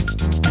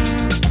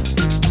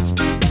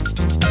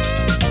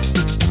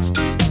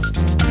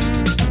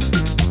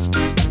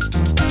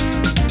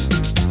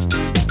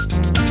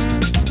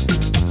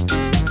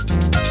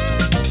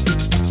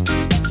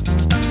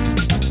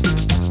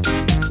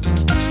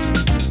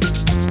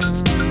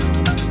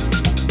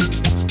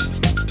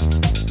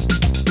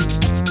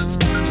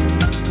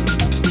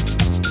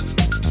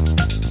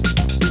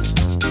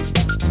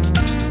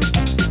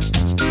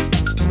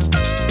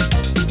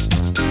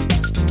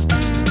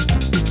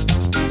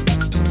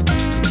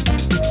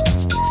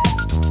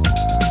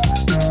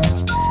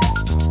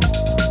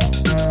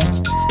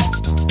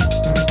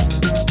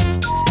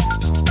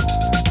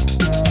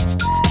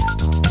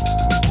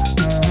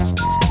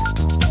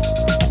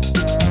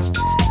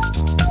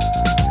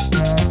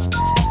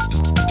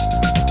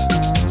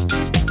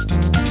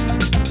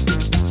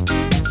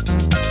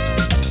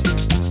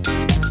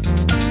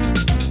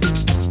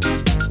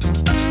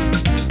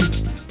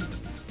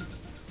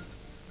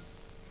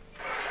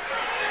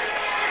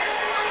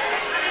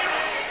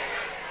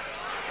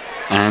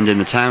 And in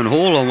the town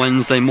hall on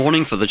Wednesday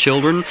morning for the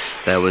children,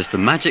 there was the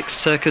Magic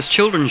Circus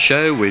Children's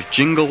Show with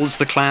Jingles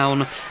the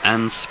Clown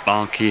and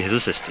Sparky his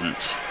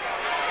assistant.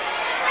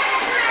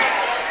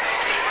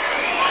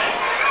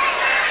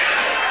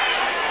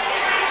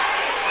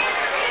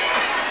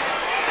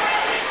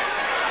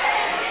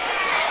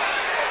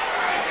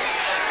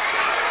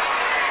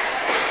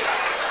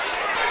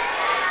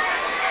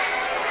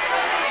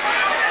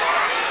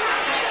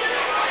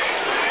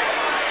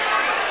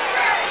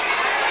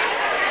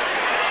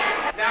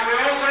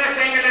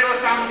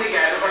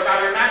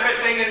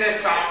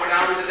 This song when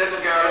I was a little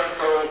girl at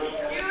school.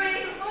 You were a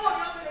little boy,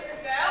 not a little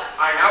girl.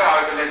 I know I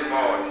was a little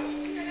boy.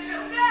 You said a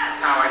little girl.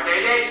 No, I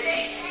didn't.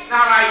 No,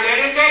 I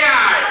didn't, did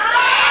I?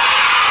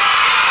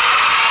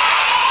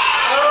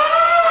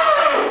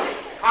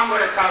 Oh, I'm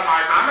going to tell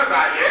my mum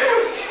about you.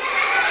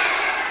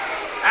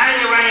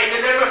 Anyway, it's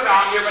a little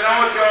song. You can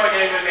all join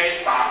in with me,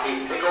 Sparky.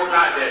 It goes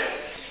like this.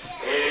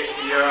 If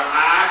you're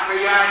happy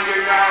and you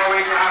know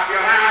it, clap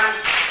your hands.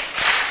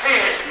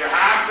 If you're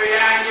happy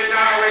and you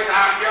know it,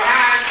 clap your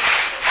hands.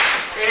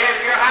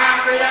 If you're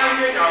happy and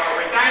you know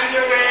it, and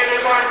you really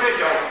want to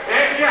show.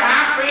 If you're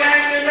happy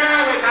and you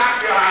know it, clap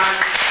your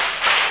hands.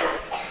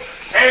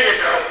 Here you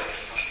go.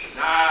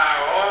 Now,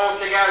 all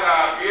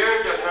together,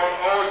 beautiful,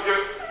 all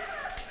you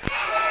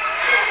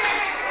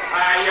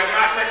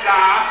mustn't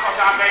laugh, because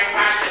I've been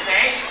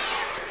practicing.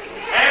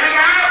 Here we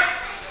go.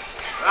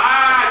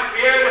 Ah, it's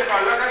beautiful.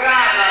 Look at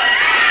that. Look.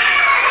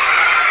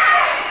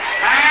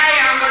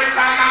 Hey, I'm going to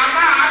tell my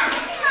mum.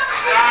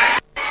 Right.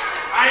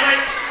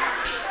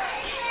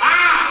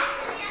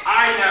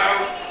 I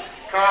know,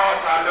 because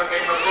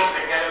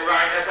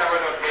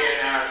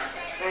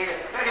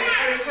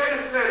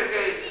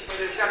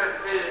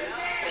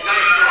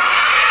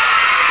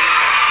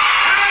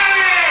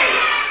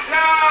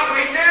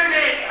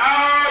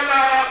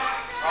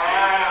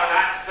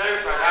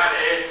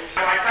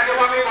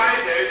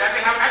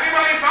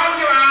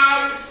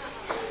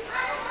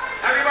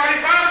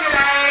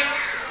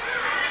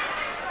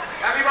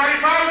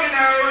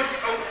nose.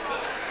 Oh.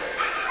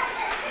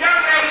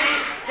 Young lady,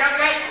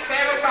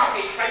 save a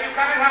sausage. Can you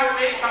come and help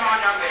me? Come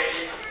on, young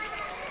lady.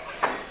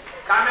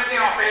 Come in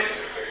the office.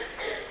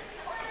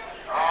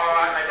 All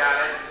right, my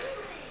darling.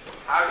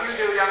 How do you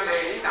do, young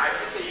lady? Nice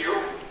to see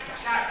you.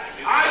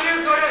 Are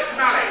you good at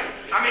spelling?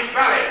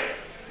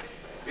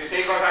 You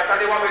see, because I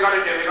tell you what we got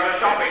to do. We got to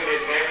shopping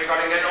this day. We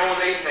got to get all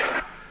these things.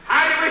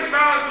 How do we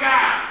spell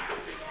jam?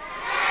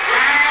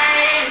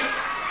 J-A-M.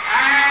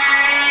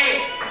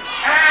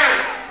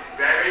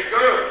 Very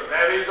good,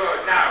 very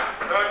good. Now,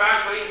 third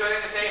round for each other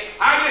to say,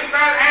 how do you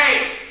spell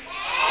eggs?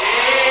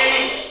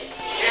 E-G-G-S.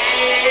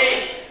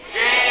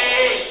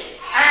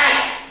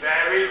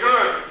 Very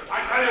good.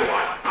 I tell you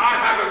what,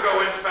 I'll have a go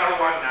and spell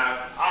one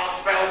now. I'll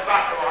spell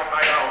butter on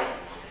my own.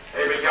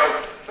 Here we go.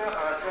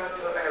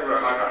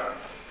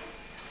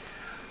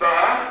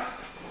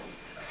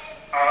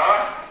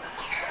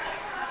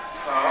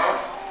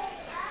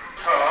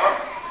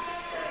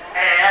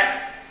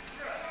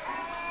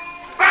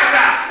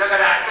 Look at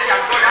that. See,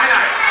 I'm good, aren't I?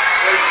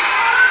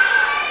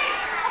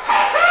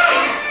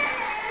 Toffees?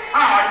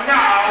 Oh,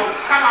 no.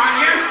 Come on,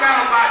 you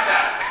spell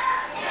butter.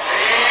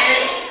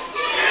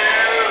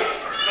 B-U-C-C-E.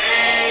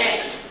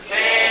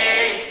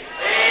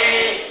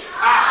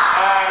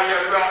 Oh, you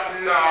rotten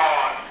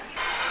lord.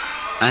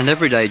 And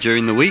every day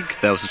during the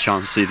week there was a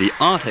chance to see the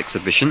art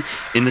exhibition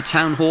in the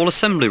Town Hall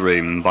Assembly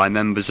Room by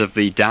members of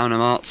the Downham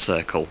Arts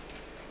Circle.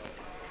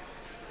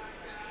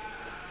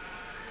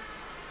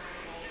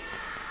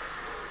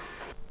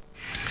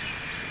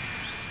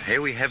 Here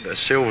we have a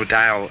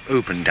Silverdale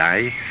Open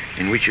Day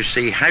in which you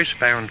see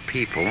housebound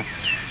people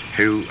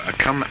who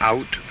come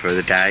out for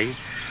the day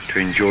to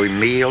enjoy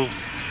meal,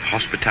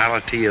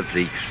 hospitality of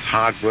the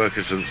hard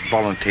workers and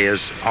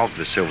volunteers of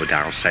the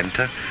Silverdale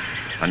Centre,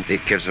 and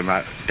it gives them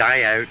a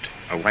day out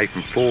away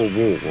from four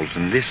walls,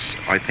 and this,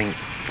 I think,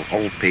 for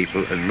old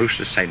people is most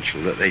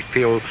essential, that they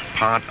feel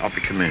part of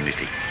the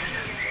community.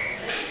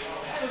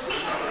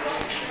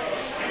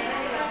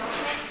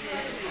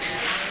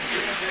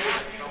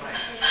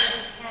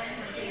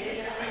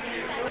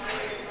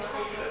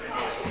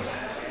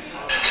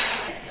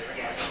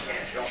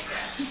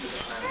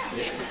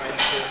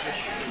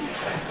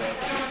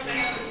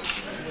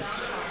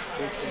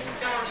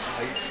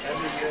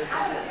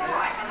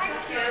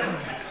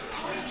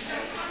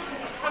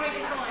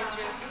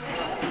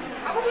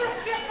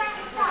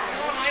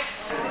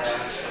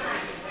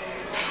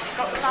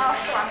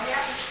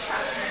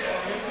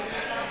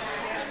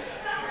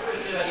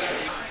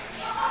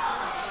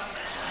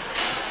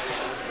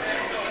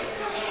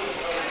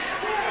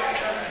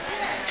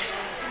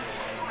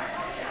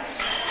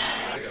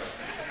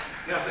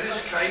 Now for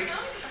this cake,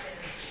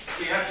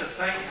 we have to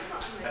thank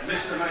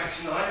Mr.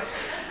 Max Knight,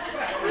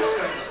 who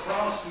spent the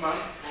past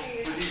month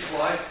with his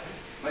wife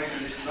making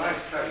this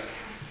nice cake.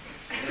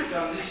 And they've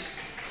done this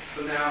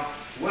for now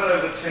well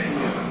over 10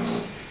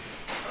 years.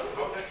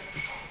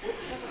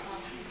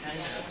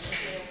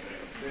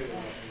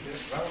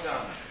 Well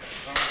done.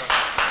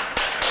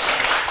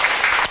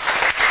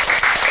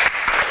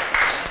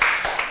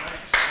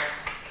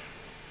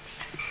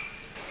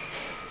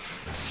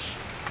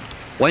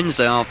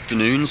 Wednesday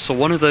afternoon saw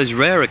one of those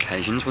rare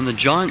occasions when the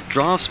giant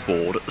drafts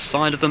board at the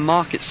side of the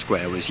market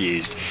square was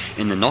used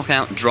in the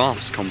knockout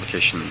drafts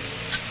competition.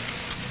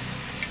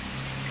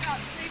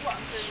 Can't see what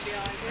I'm doing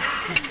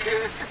behind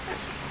you.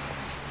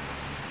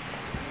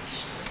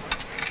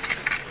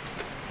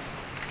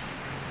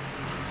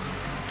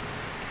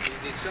 He's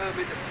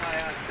determined to play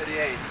out to the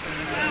end.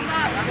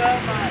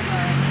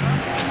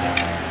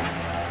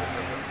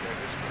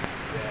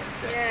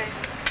 Yeah.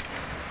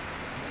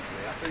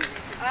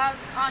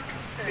 I can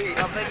see.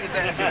 I think you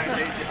better do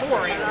it.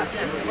 Boring.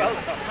 Well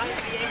done. Play to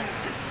the end.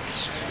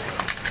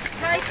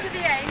 Play to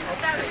the end.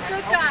 That was a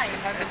good game.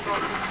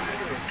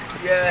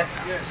 Yeah.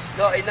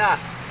 Not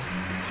enough.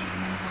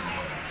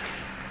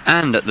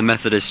 And at the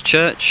Methodist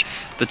Church,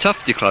 the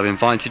Tufty Club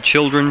invited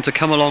children to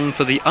come along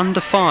for the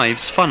Under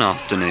Fives fun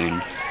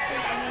afternoon.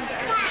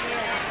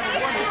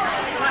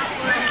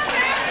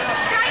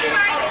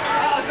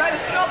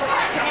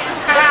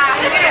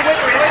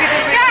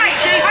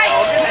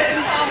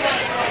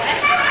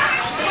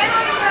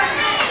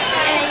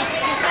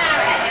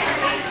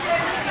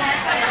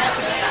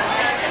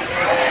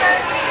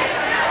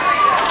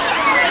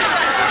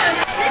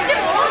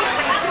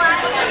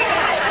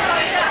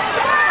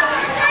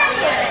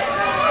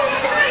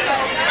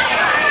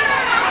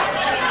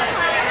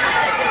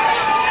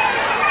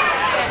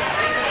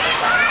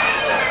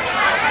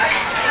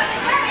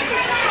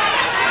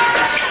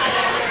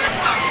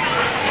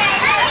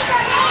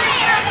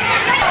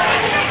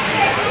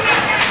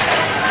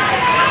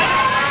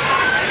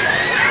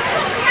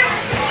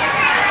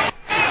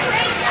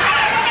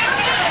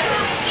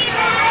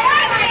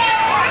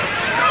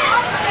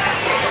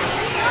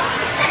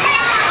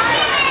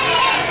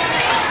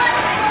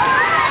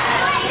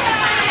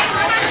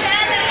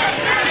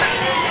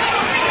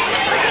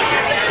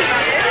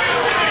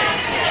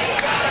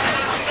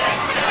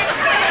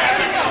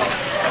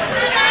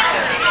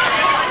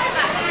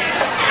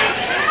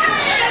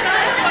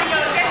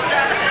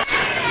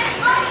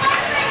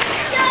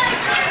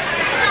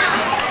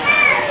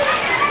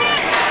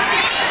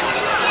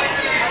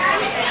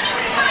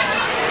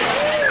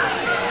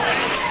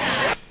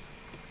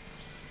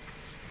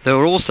 There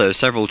were also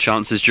several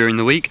chances during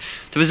the week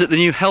to visit the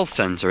new health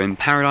centre in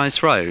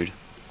Paradise Road.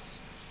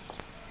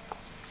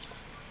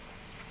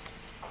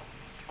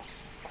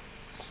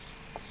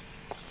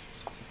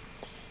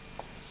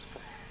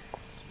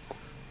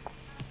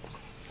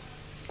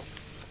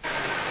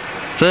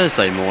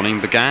 Thursday morning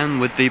began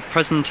with the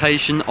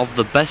presentation of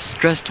the Best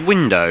Dressed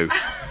Window. We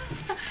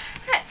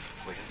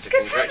have to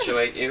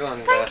congratulate you on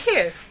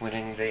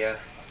winning the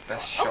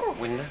Best Shop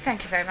window.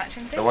 Thank you very much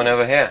indeed. The one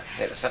over here.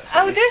 It was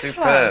absolutely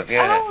superb. One?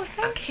 Yeah. Oh,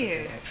 thank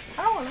you.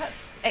 Oh,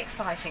 that's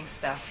exciting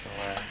stuff. So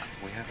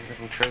we have a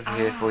little trophy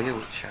here for you,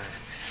 which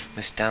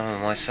Miss Downham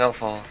and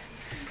myself are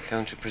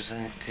going to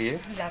present to you.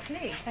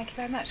 Lovely. Thank you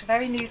very much. A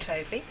very new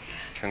trophy.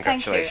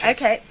 Congratulations.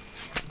 Thank you. Okay.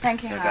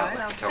 Thank you, No Howard.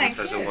 doubt the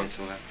photographers will want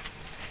to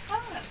Oh,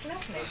 that's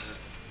lovely. There's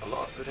a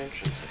lot of good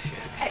entrants this year.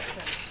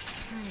 Excellent.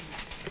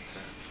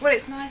 Well,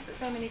 it's nice that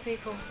so many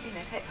people,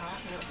 take part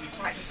and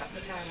brightens up the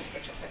town,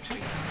 etc., etc.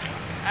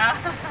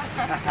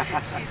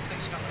 She's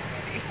switched on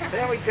already.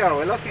 There we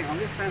go. We're looking. I'm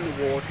just saying the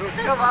wardrobe.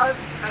 Come on.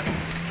 I'll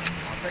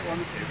take one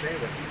or two. Stay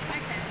with me.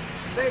 Okay.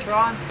 See you,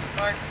 Brian.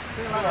 Thanks.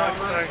 See you later.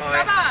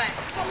 Bye-bye.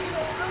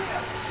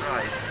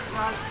 Right.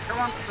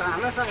 Come on, Sam.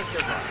 Let's have a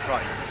good one.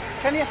 Right.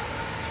 Can you?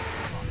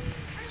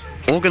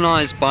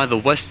 Organised by the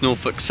West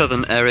Norfolk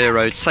Southern Area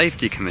Road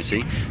Safety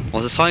Committee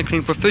was a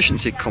cycling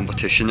proficiency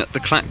competition at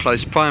the Clack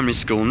Close Primary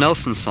School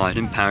Nelson site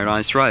in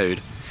Paradise Road.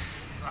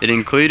 It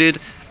included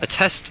a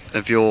test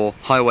of your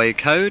highway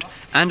code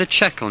and a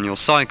check on your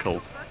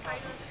cycle.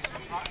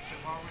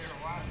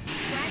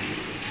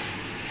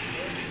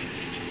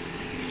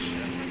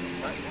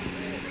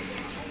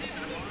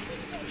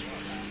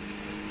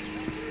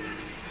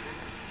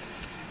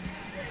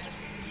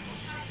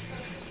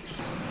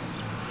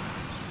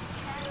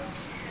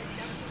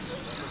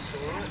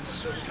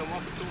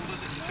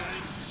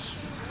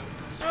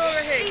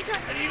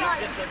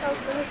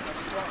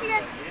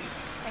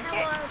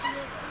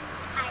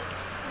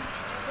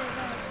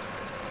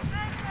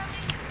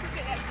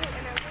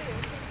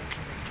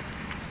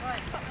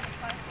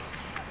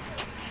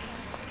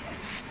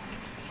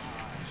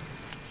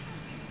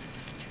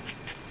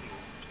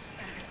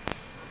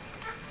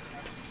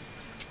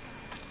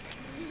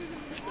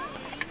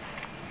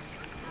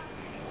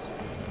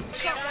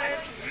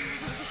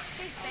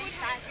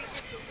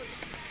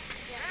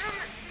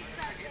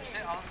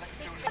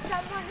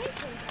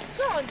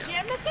 Go on,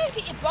 Jim, let's go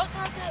get your book.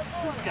 I'll do it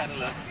for you. Have a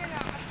look.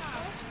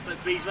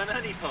 Like bees around a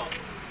honey pot.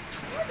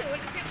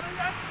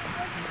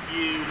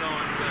 You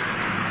line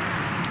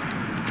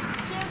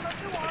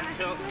I can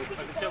tell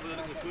with a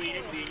little green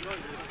envy in your eyes,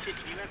 a little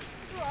chitch in your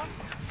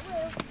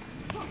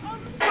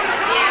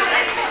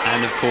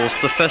And of course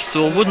the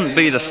festival wouldn't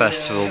be the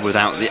festival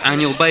without the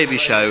annual baby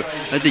show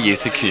at the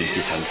Youth and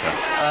Community Centre.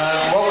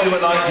 What we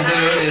would like to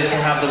do is to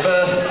have the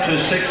birth to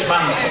 6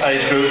 months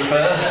age group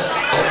first.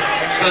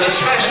 But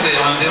especially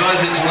I'm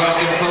delighted to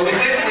welcome for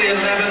within the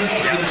 11th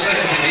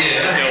consecutive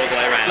year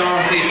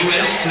Dorothy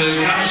Twist, who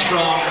comes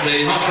from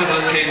the hospital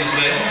at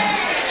Kingsley.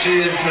 She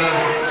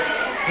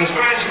has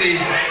gradually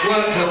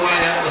worked her way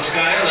up the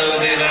scale over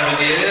the 11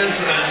 years,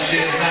 and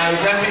she is now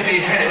deputy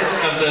head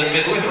of the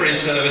midwifery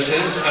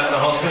services at the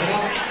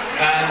hospital,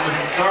 and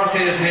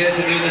Dorothy is here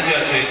to do the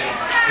judging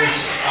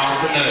this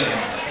afternoon.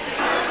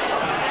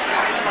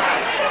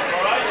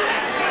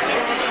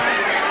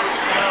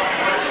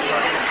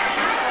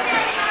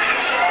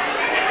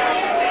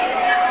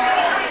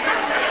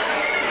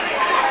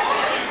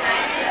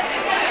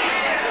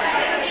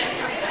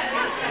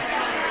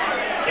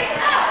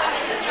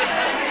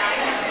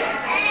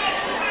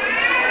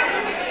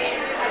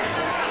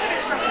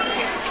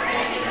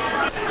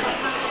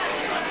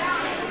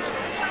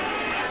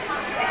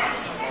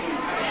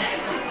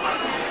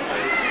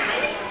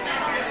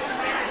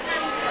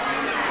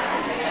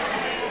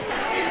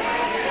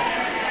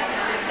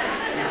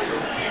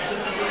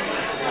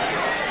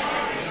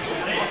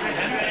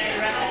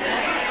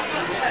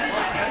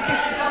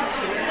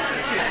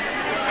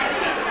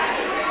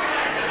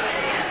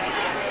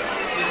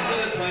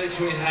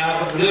 We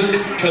have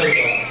Luke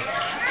Kilburn.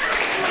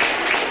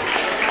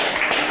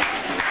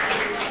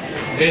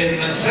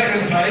 In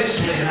second place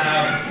we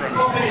have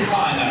Poppy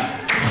Heiner.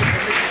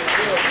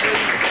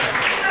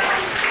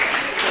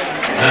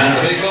 And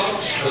the big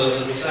box for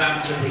the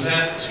Sam to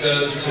present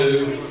goes to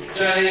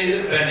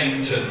Jade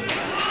Bennington.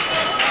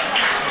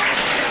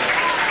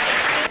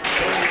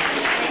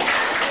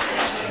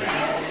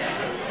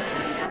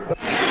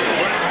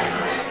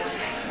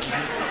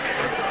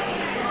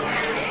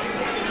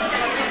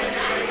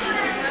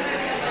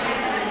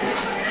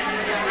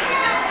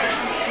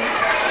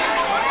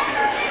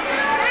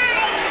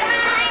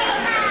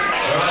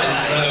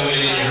 So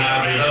we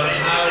have results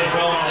now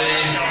from the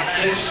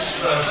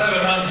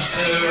 7 months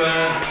to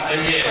a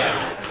year.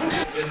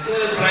 In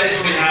third place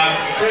we have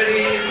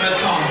Freddie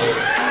McConnell.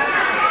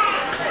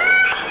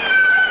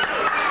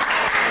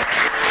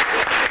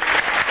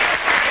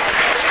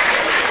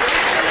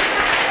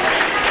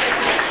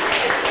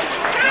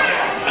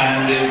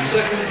 And in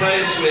second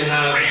place we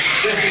have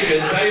Jessica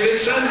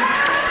Davidson.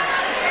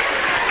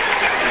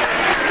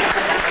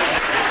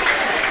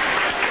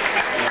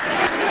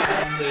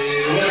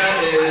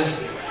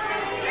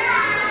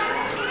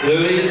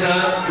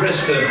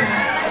 Preston.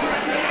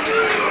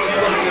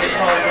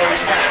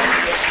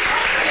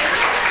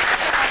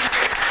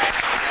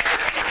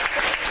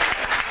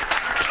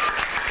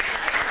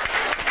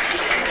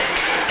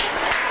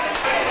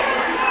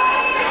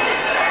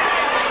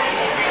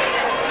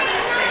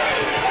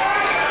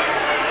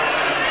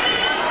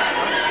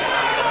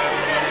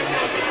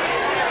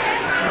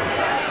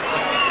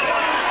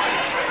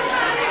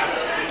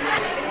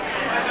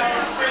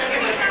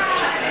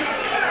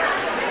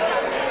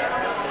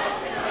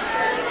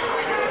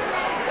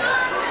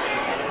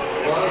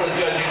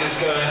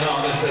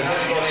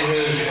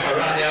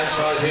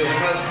 Who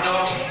has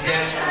not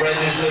yet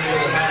registered for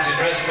the fancy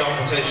dress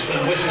competition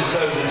and wishes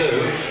so to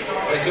do,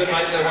 they could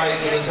make their way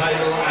to the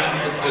table and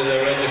do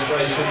their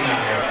registration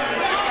now.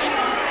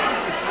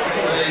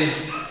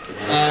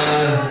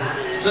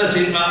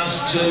 13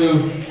 months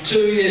to 2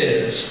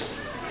 years.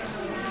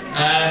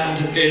 And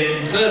in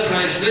third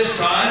place this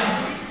time,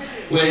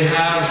 we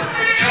have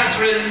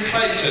Catherine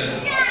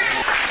Clayton.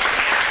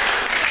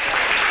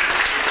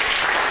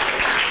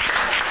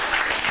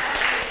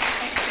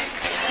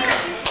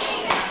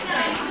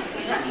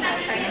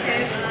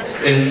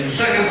 In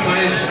second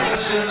place,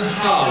 Alison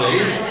Harley.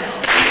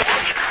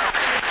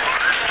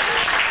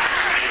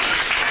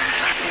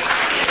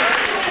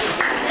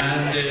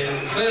 And in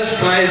first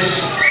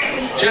place,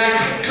 Jack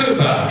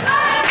Cooper.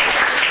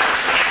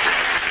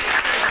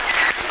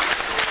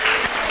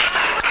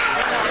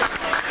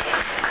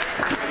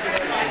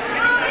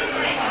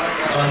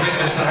 I think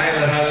Mr.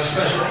 Haylor had a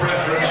special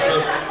preference for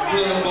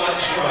blue and white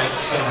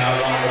stripes somehow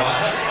along the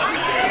line.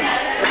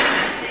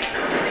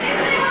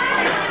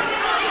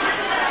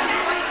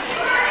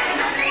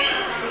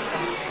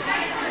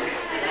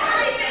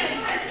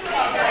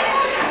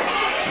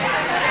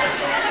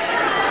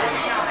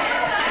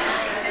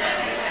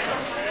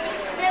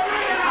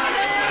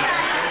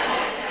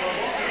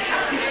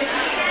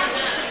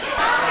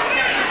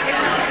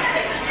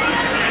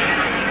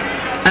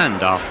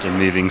 And after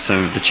moving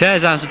some of the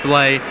chairs out of the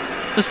way,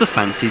 was the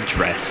fancy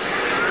dress.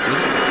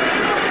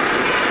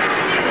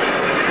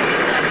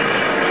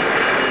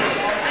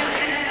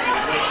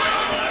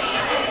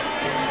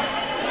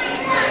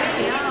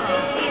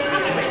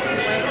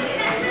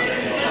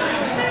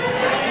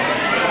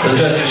 The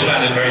judges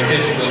found it very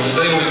difficult, as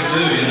they always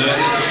do, you know.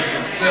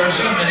 There are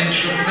so many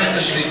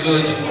tremendously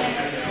good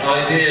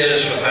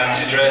ideas for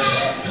fancy dress,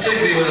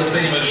 particularly with the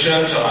theme of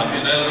showtime,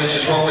 you know, which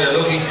is what we're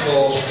looking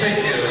for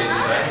particularly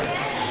today.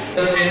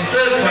 In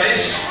third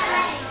place,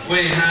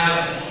 we have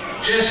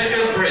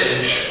Jessica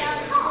Bridge,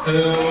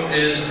 who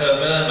is a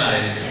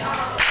mermaid.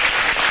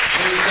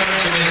 Please come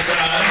to Miss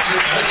Downham.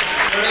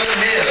 We're over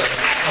here.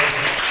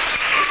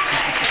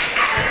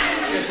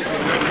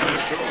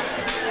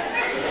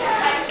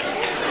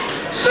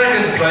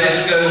 Second place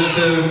goes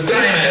to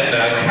Downham,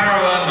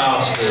 Caroline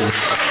Masters.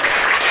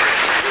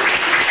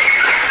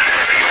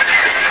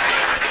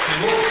 She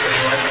walks this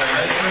way,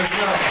 very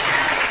well.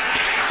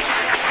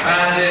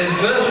 And in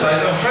first place,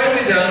 I'm afraid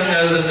we don't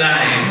know the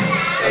name.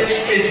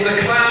 It's the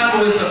clown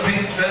with the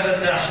pink feather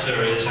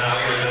duster, is how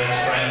it was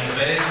explained to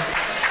me.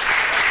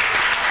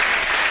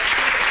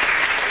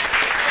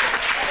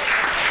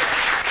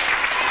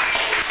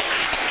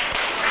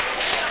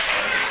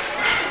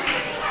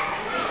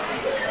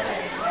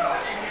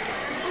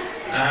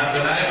 And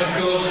the name, of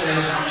course,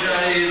 is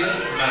Jade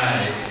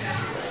May.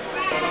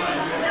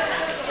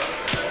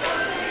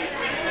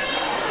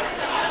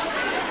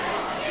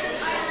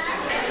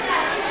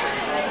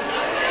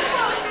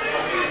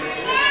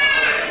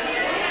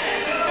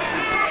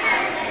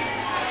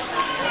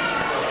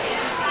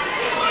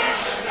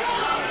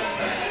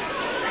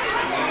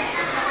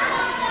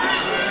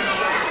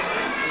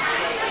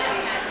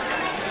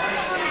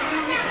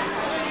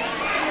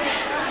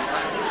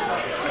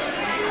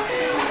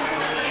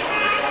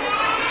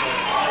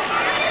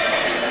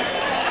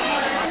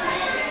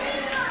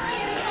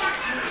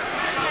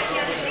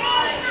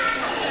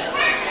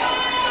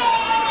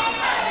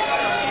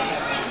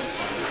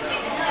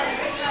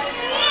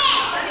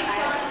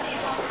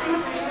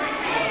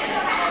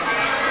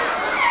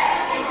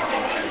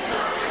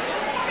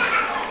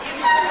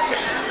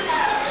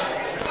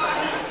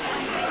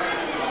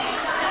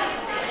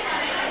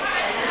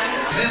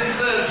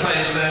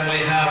 Then we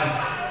have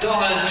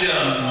Donna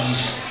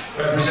Jones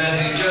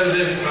representing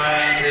Joseph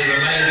and his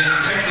amazing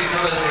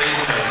Technicolor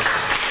dreamcoat.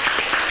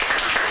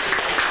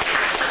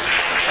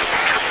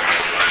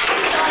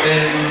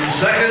 In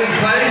second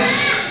place,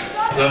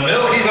 the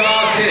Milky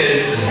Bar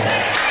Kid.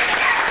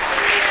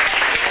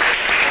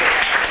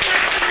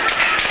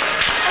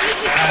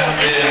 And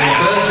in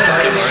first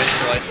place,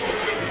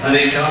 and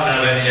he can't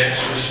have any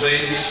extra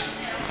sweets,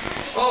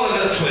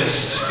 Oliver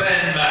Twist,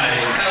 Ben May.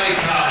 No, he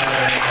can't have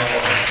any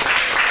more.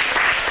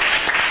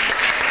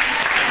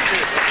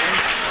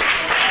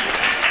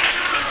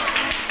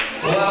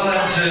 Well then,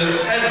 to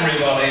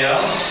everybody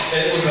else,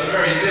 it was a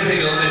very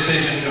difficult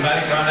decision to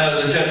make. I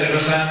know the judges were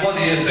saying, what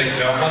do you think,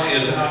 John? What do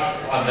you think?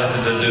 I've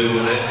nothing to do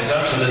with it. It's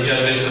up to the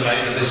judges to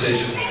make the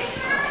decision.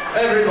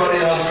 Everybody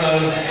else, though,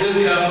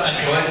 do come and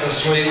collect the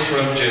sweet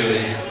from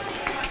Julie.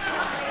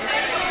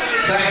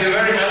 Thank you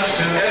very much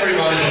to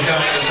everybody for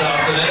coming this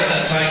afternoon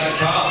and taking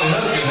part. We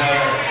hope you've had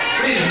a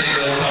reasonably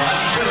good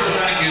time. Special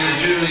thank you to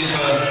Julie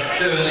for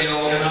doing the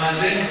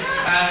organising,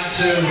 and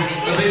to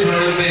the people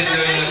who have been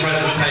doing the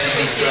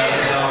presentations throughout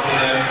this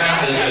afternoon and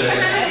the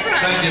jury.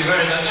 Thank you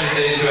very much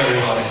indeed to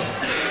everybody.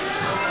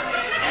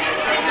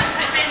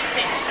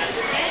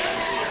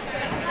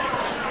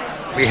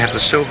 We have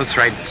the Silver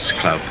Threads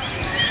Club,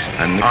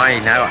 and I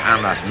now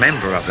am a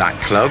member of that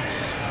club.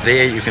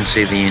 There you can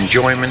see the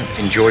enjoyment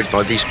enjoyed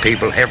by these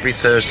people every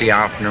Thursday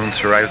afternoon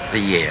throughout the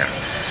year.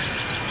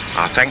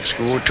 Our thanks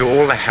go to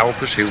all the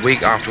helpers who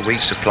week after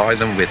week supply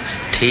them with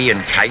tea and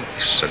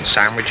cakes and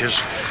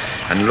sandwiches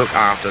and look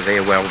after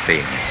their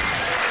well-being.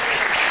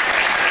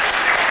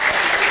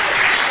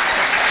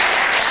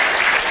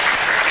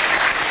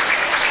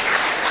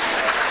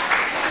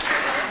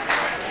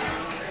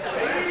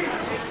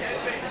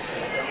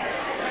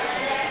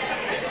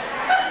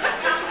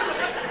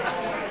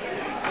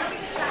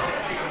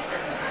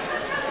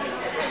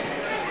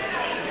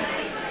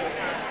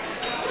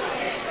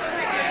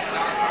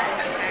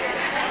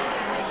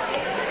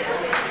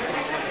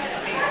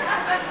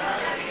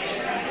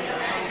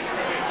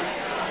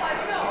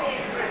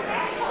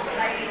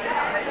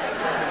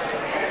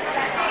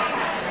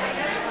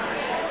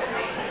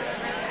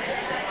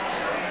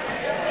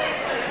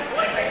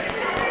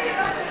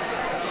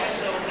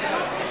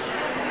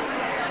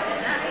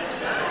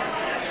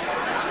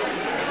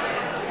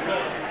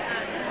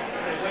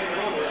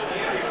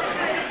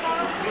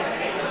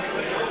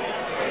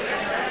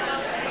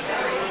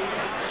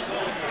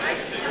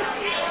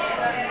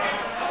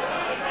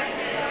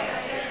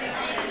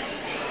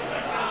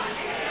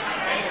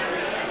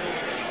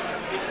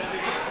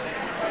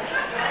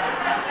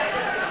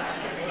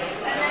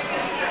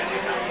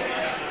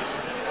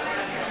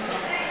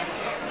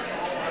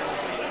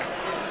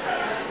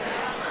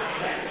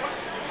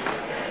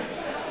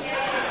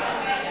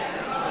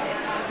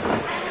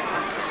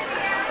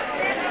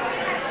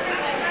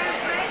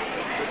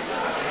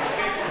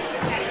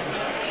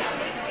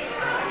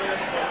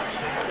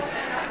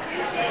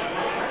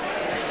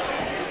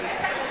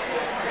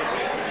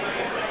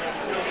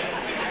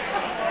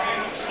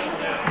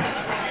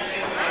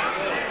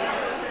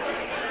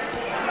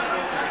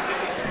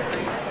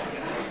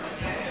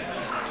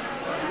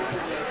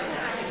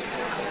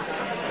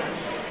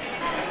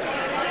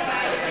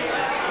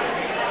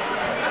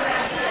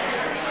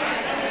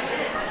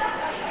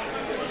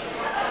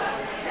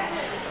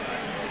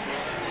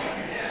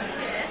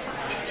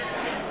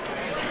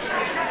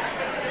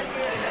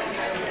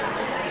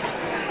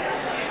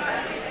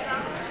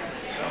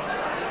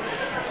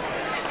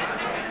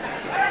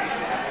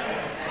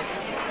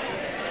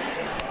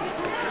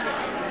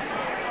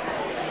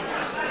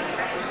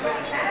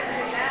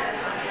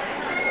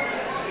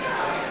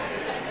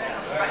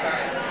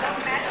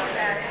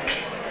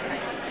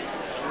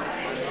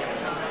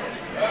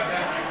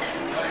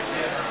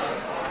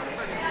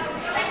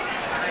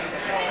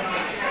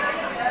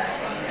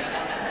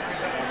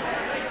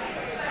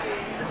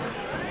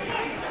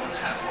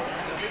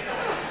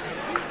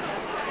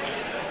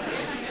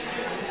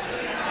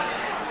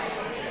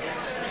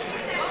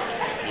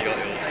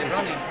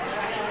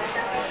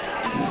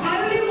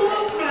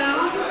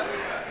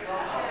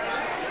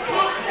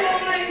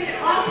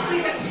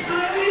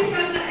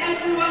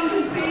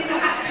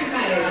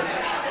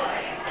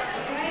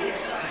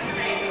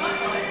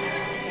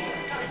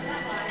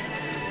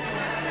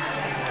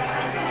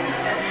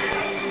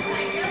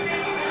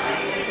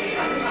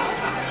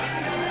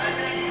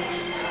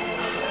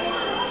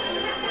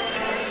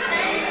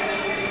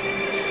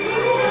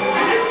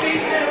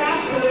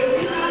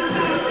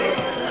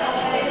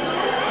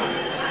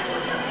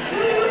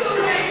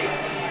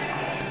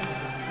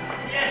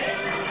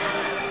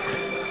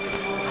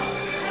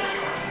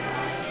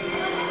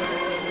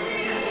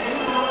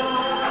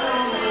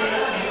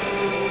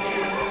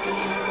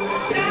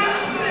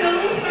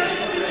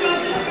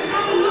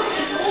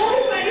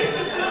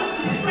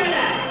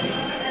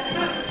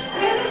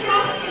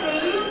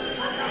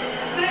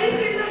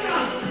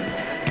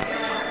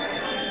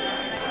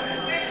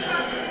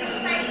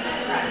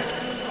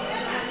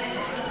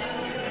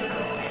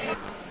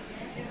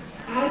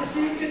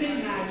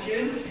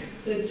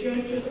 The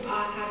judges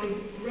are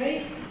having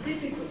great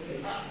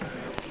difficulty.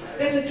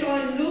 There's a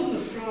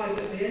ginormous prize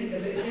at the end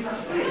of it, as you can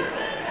see.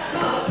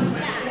 But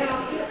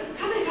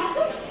have they got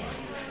them?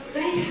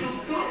 They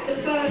have got the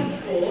first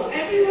four.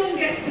 Everyone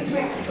gets a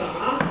Twix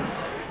bar.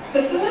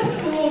 The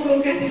first four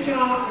will get a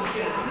jar of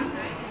jam,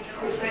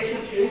 which they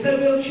can choose. So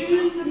we'll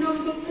choose the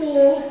number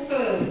 4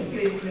 first,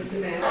 please,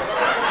 Mr. Mayor.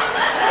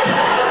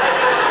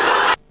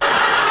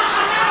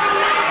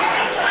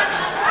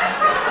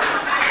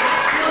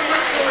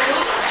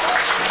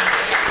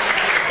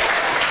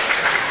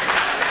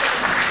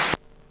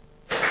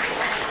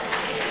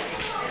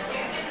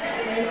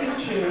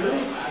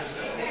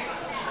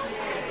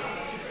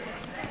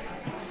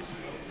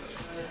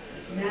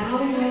 Now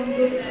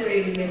number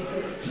 3, Mr.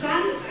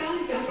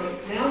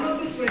 Now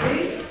number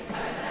 3.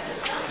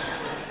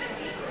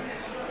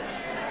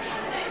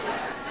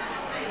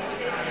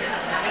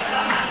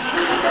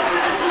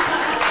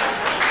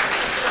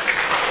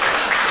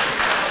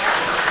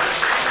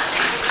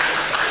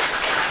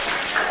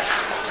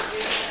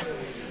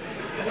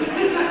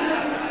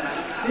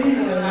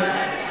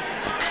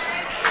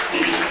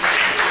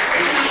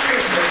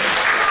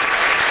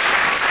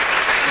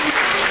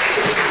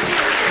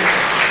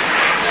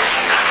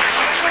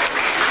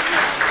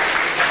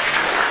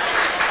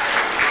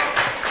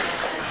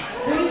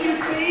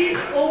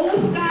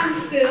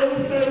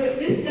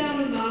 this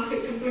Downham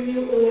market can bring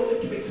you all a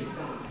Twix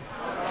bar.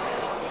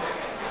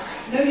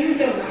 No, you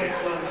don't get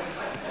one.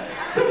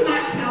 Could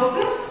Max help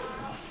her?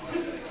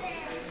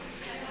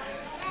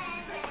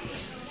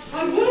 I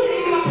would,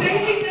 if you're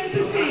taking them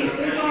to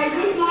pieces, I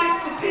would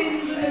like the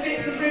pins and the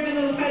bits of ribbon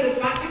and the feathers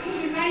back because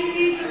we may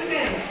need them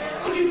again.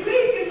 Would you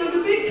please give them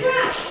a big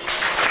clap?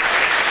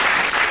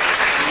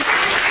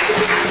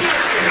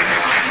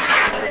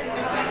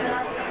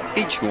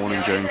 Each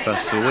morning during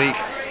Festival Week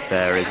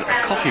there is a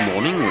coffee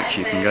morning which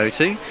you can go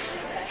to.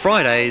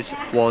 Fridays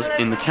was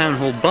in the Town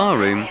Hall bar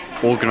room,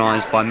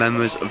 organised by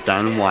members of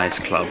Downham Wives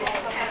Club.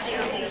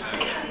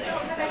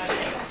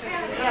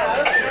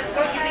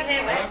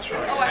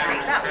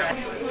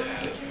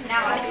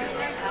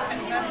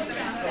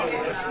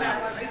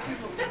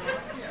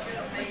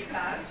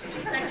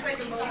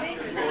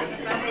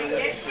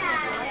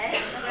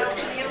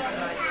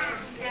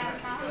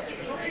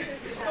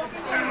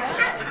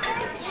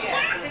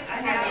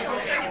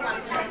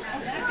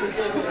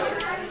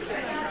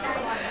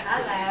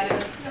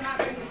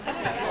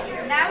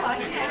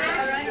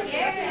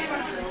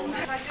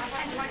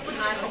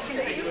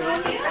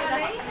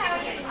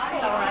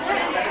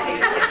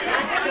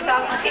 Because I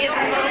was scared of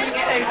holding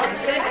it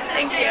open.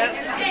 Thank you.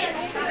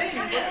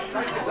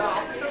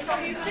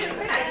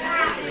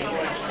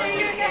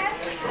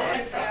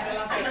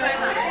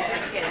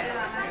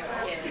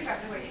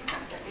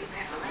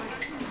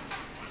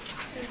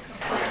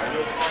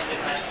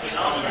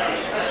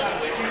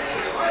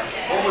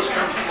 Always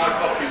comes to my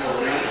coffee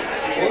morning.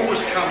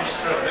 Always comes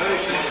to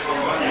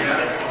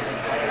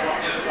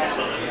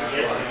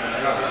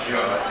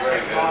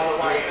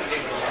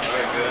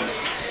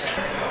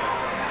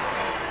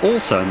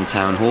Also in the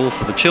Town Hall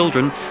for the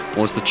children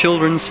was the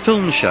children's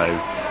film show.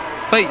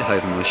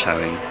 Beethoven was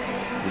showing.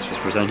 This was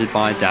presented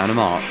by Downham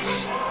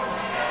Arts.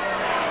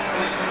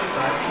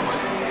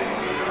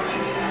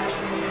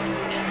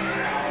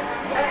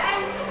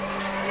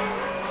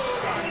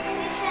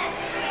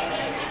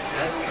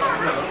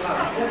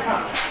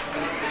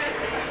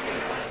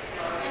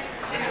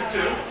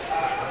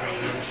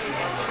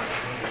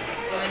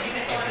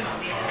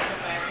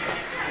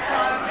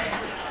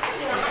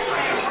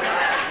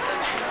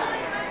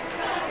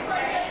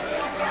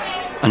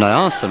 And I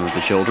asked some of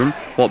the children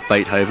what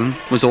Beethoven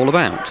was all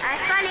about. A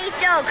funny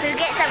dog who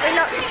gets up with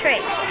lots of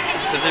tricks.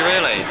 Does he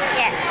really?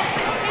 Yeah.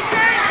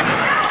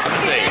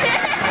 Does he?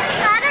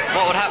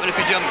 What would happen if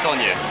he jumped on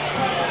you?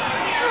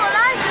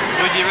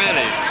 Would you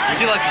really? Would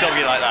you like a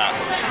doggy like that?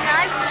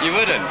 No. You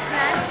wouldn't?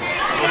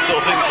 No. What sort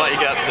of things might you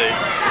get up to?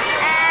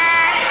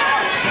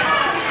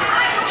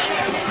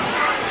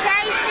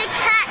 Chase the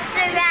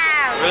cats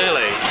around.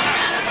 Really?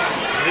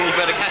 You think you'd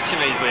better catch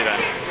him easily then?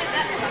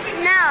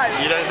 No.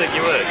 You don't think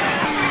you would? Do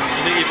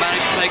you think you'd manage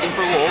to take him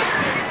for a walk?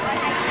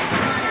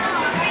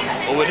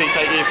 Or would he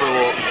take you for a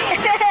walk?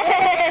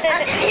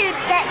 He'd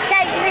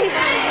take me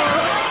for a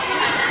walk.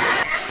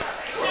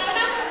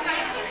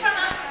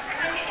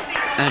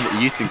 And at the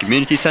Youth and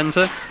Community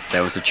Centre,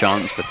 there was a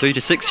chance for 3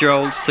 to 6 year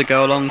olds to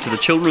go along to the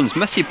Children's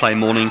Messy Play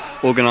morning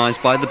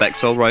organised by the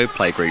Bexwell Road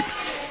Playgroup.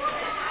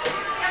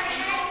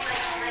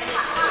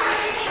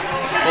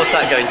 What's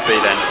that going to be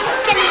then?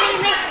 It's going to be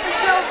Mr.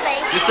 Blobby.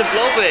 Mr.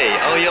 Blobby!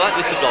 Oh, you like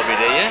Mr. Blobby,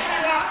 do you?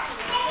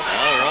 Yes.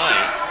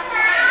 Alright.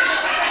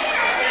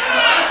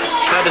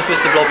 How does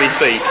Mr. Blobby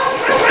speak?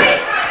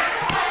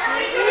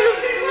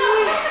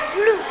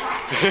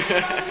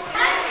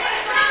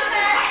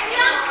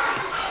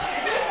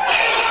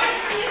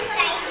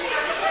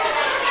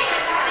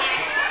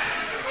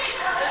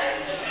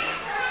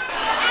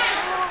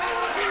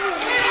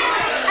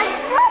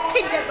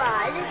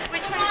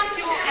 Which one's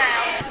still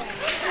now?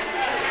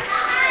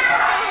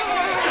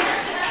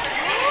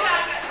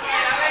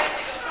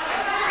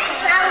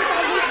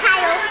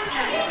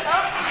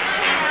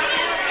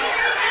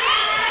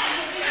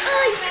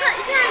 Oh, he's cut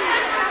his hand.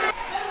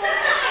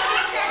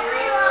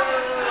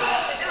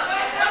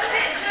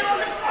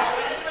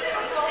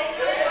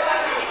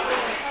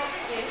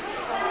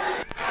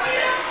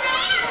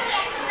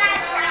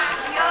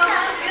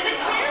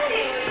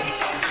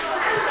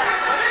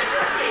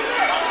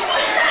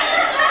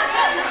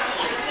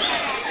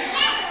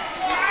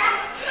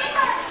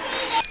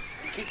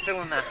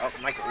 Filling that up,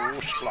 make it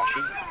all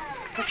sploshy.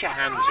 Put your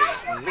hands in it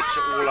and mix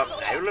it all up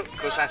now, look,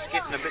 because that's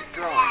getting a bit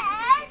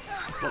dry.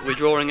 What are we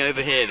drawing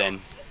over here then?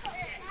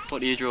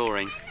 What are you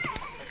drawing?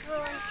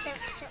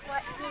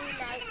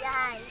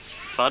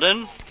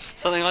 Pardon?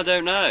 Something I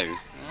don't know.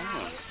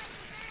 Oh.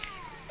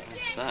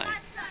 What's that?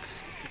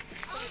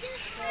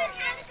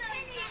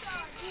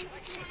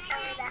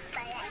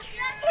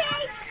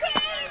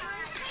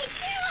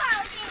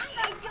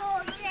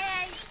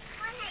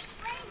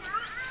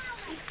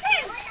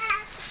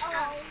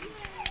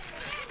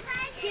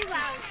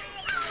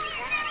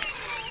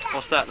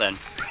 What's that then?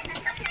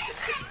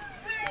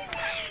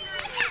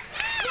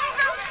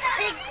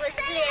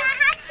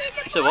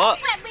 It's a what?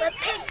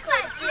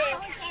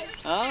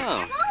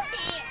 Oh.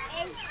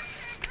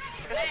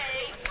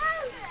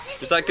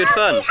 Is that good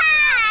fun?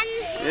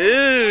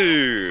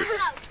 Ooh.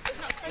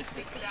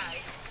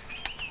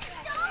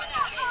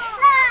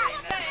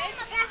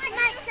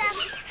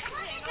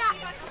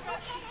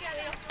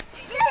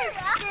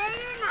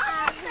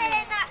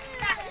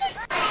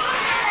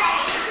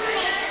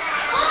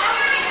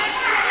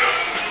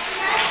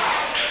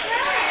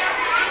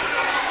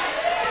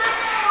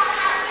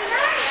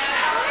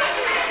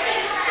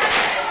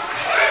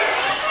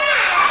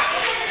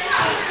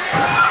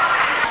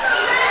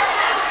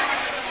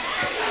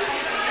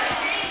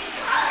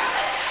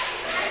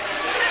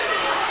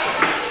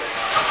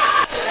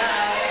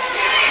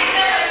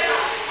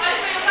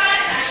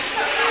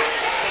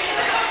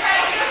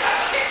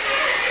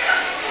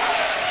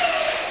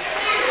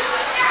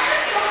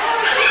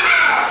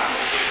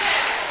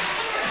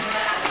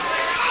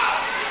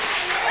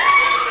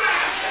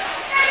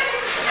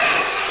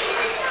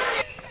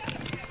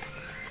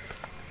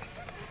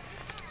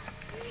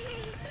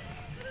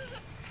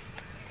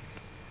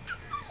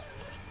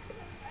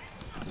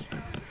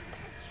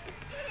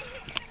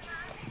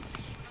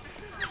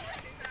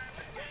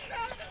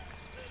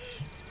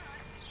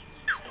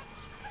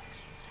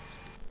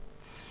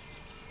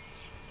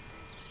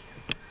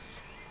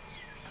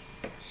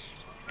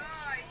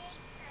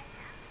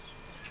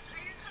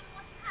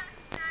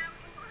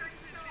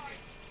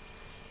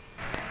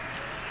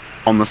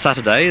 On the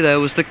Saturday there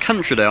was the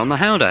Country Day on the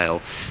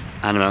Howdale,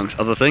 and amongst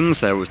other things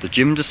there was the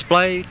gym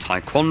display,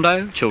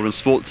 taekwondo, children's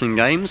sports and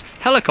games,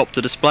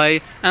 helicopter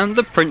display and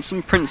the Prince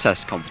and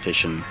Princess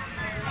competition.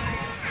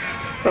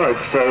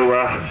 Right, so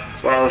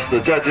whilst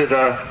the judges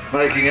are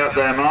making up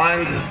their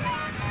mind,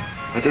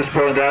 I just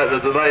point out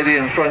that the lady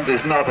in front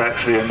is not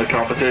actually in the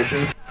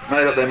competition.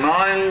 Made up their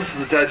minds,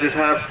 the judges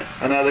have,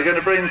 and now they're going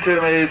to bring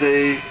to me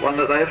the one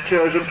that they have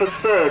chosen for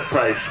third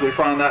place. We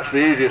find that's the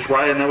easiest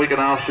way, and then we can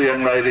ask the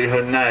young lady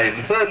her name.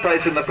 Third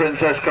place in the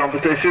Princess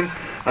competition,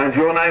 and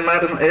your name,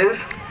 madam, is?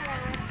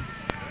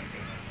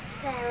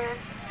 Sarah.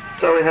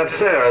 So we have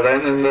Sarah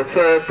then in the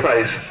third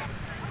place.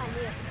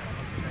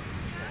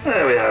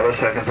 There we have a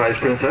second place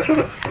princess with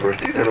a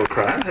pretty little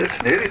crown.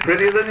 It's nearly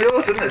prettier than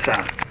yours, isn't it,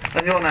 Sam?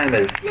 And your name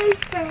is?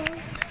 Lucy.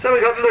 So we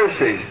got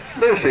Lucy.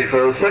 Lucy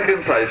for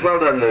second place. Well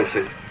done,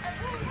 Lucy.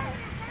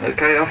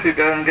 Okay, off you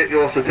go and get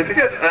your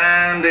certificate.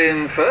 And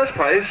in first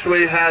place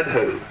we had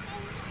who?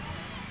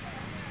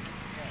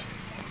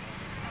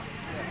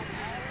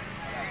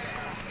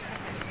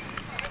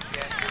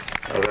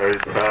 A very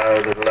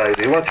proud little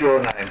lady. What's your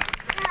name?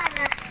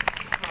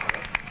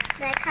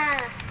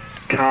 Cara.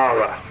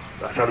 Cara.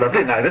 That's a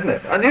lovely name, isn't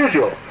it?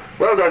 Unusual.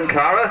 Well done,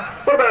 Cara.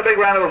 What about a big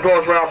round of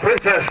applause for our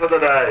princess for the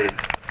day?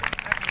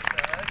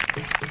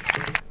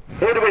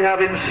 Who do we have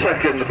in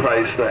second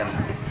place then?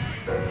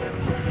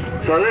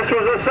 So this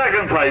was the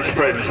second place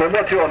prince. And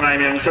what's your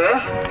name, young sir?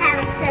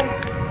 Harrison.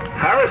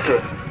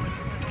 Harrison.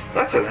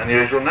 That's an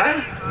unusual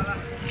name.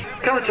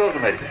 Come and talk to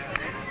me.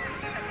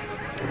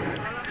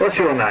 What's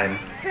your name?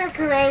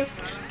 Gregory.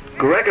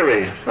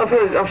 Gregory.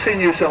 I've seen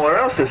you somewhere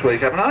else this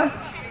week, haven't I?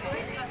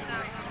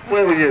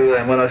 Where were you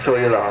then when I saw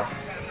you last?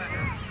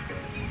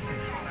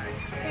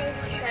 Baby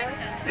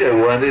show.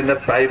 You weren't in the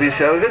baby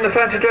show. In the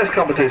fancy dress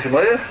competition,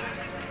 were you?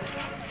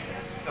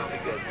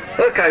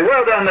 Okay,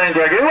 well done then,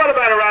 Gregory. What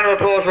about a round of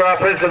applause for our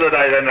Prince of the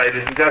Day then,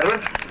 ladies and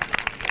gentlemen?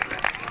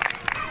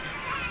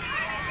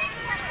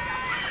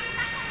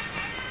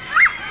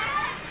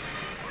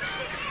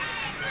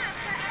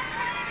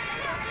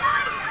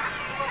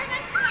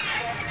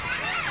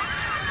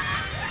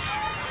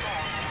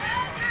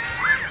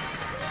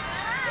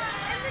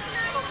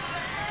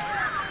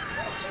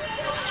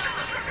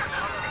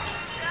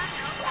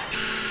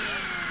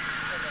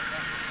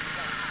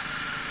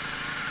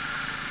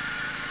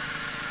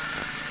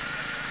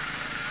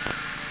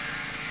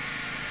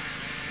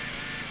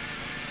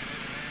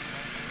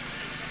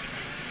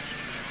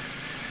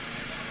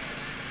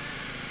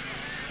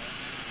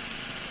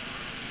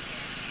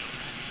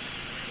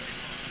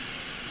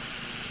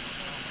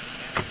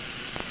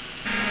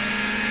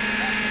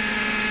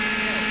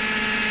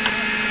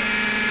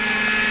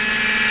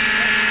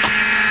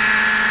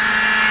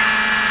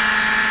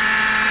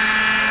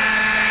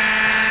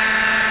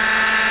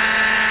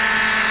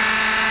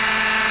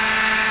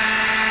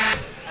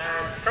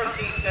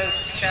 Proceeds go to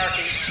the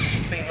charity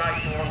that's been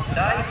raised for on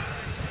today.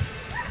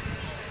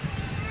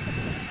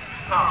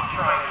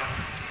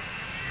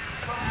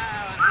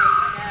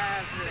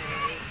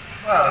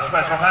 Well, a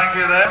special thank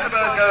you then. The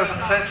bird goes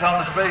and sits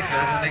on the speakers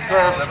and he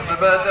calls them, and the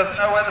bird doesn't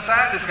know where the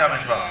sound is coming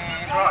from.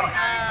 Right.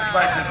 Which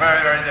makes it very,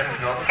 very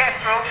difficult.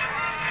 Kestrel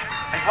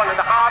is one of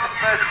the hardest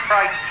birds of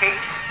prey to keep.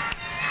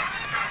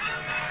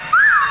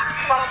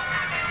 Come on.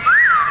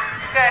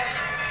 Get.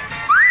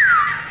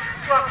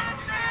 Come on.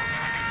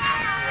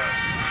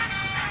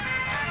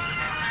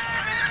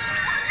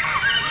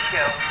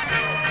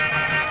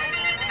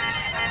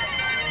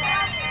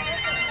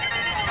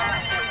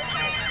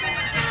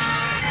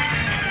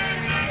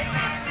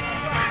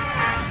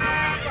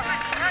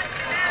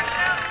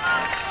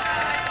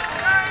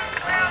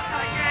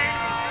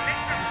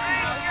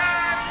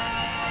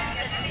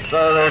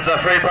 So there's a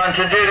free Punch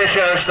and Judy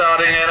show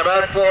starting in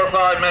about 4 or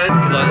 5 minutes.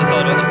 Because I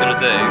decided what I was going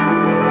to do.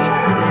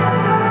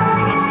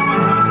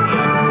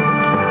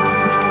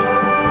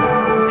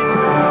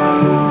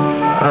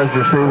 As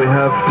you see, we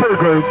have 2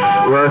 groups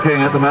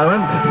working at the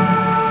moment.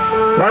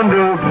 One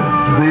group,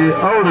 the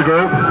older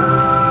group,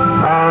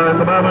 are at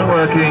the moment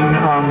working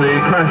on the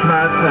crash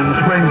mat and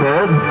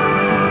springboard,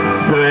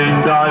 doing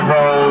dive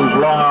rolls,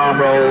 long arm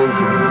rolls.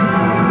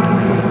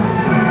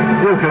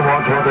 You can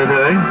watch what they're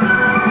doing.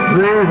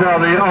 These are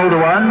the older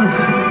ones,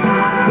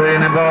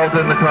 being involved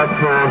in the club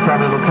for some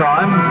little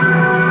time.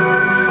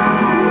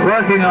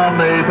 Working on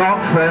the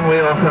box, then we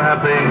also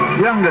have the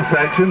younger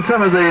section.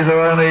 Some of these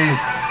are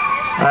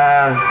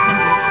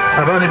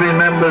have only been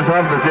members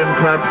of the gym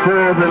club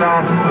for the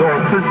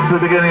since the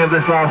beginning of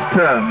this last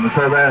term,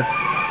 so they're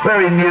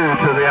very new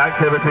to the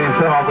activity,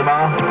 some of them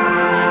are.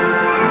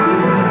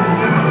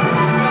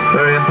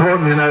 Very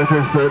important you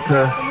notice that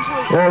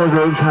all the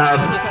groups have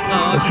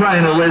a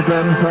trainer with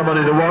them, somebody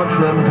to watch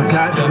them, to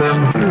catch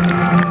them.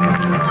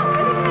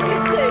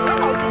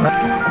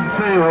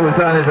 See, what we've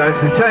done is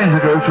actually change the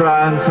groups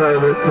around so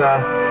that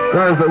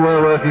those that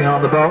were working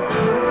on the box,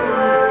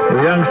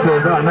 the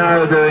youngsters, are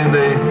now doing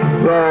the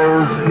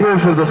rolls,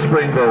 use of the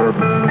springboard.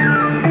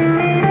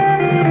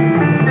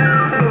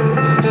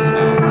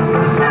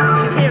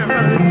 She's here in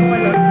front of this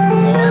boiler.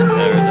 Oh, it's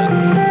there, is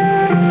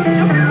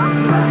it?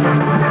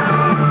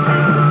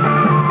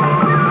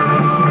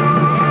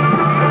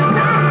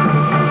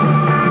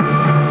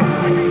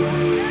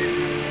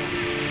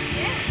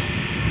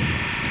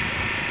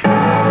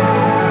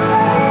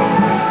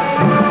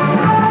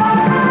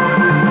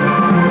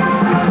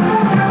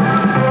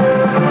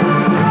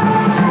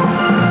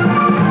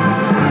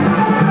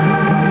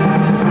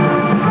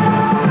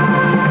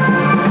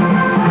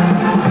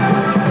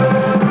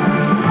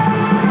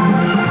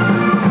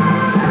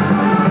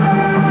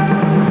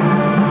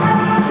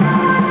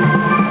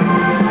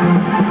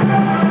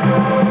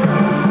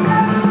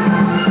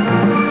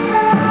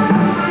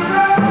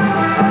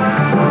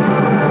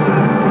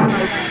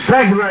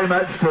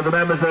 much to the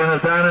members of the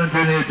Downham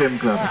Junior Gym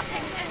Club.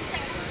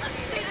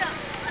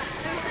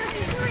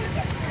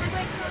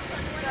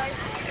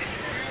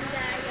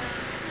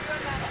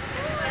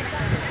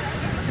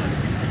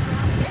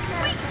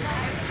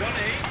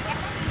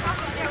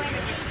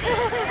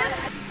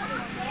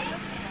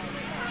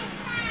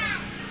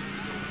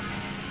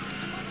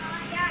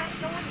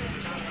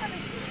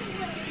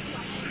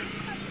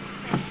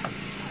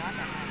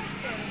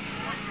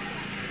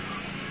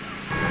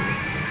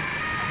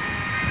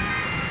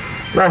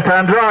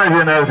 Left-hand drive,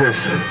 you notice.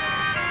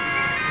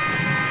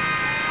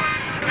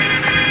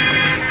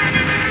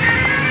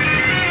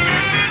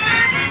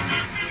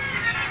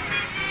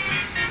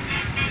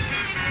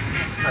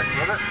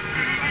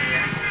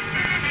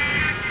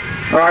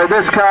 Right,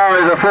 this car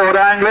is a Ford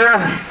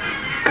Anglia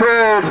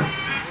called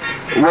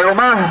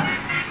Wilma,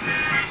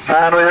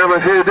 and we have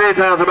a few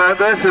details about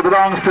this. It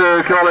belongs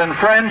to Colin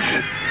French.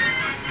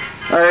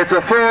 It's a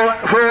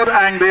Ford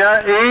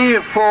Anglia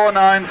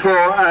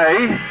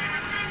E494A.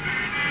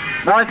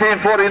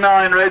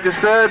 1949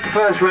 registered,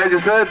 first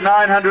registered,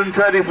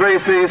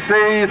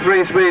 933cc,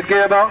 3-speed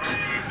gearbox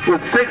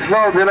with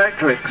 6-volt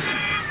electrics.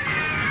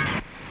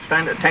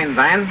 Standard 10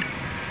 van,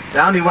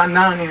 the only one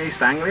known in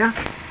East Anglia,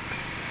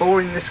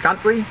 4 in this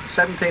country,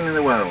 17 in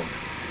the world.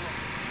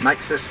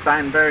 Makes this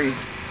van very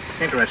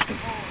interesting,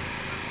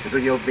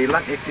 because you'll be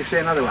lucky if you see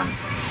another one.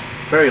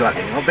 Very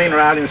lucky. I've been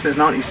riding since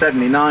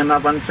 1979 and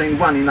I've only seen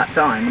one in that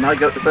time, and I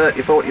go to 30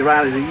 or 40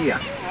 rallies a year.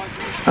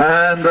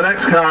 And the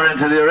next car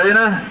into the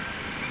arena,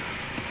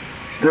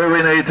 do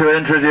we need to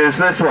introduce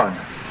this one?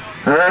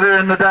 Earlier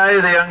in the day,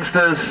 the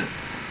youngsters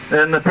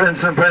in the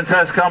Prince and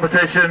Princess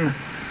competition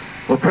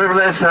were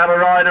privileged to have a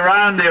ride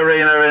around the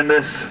arena in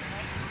this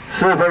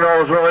super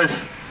Rolls Royce,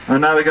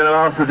 and now we're going to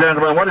ask the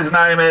gentleman what his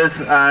name is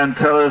and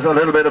tell us a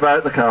little bit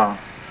about the car.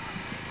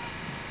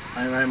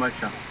 Thank you very much,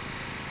 sir.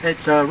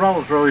 It's a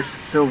Rolls Royce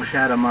Silver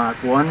Shadow Mark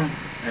 1.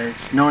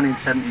 It's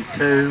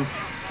 1972.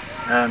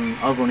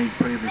 I've only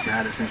previously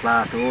had it since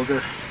last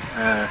August.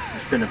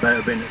 It's been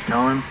about a bit of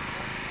time.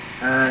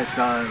 It's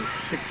got a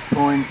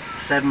 6.7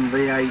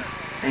 V8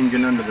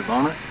 engine under the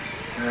bonnet,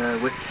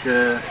 which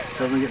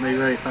doesn't get me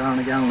very far on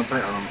the gallon of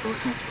petrol,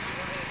 unfortunately.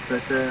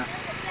 But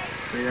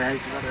you've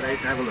got it out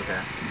to have a look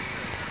at.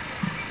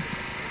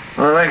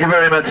 Well, thank you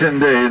very much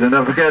indeed, and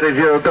don't forget, if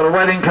you've got a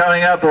wedding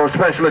coming up or a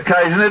special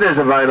occasion, it is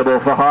available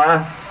for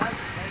hire.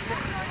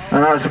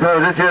 And I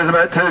suppose it is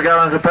about 2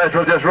 gallons of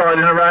petrol just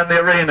riding around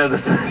the arena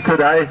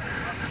today,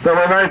 but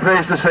we're very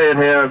pleased to see it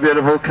here, a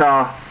beautiful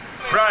car.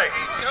 Right.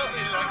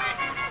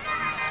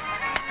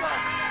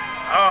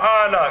 Oh,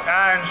 hard luck,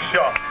 and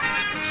shot.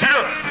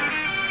 Shoot!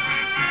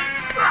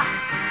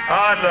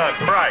 Hard luck,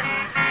 break.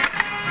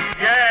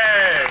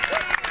 Yes!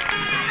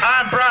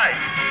 And break.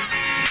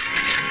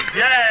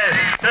 Yes,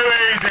 too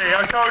easy.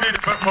 I told you to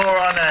put more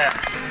on there.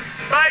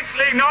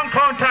 Basically,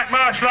 non-contact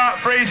martial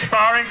art free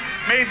sparring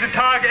means the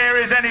target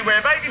area is anywhere.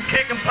 They can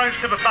kick and punch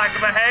to the back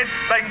of the head,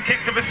 they can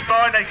kick to the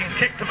spine, they can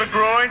kick to the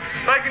groin,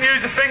 they can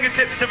use the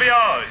fingertips to the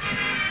eyes.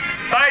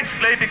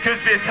 Basically, because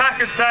the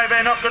attackers say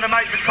they're not going to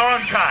make the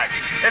contact.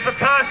 If a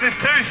person is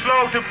too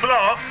slow to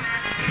block,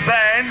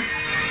 then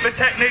the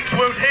techniques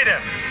won't hit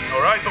him.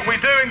 Alright, but we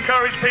do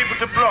encourage people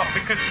to block,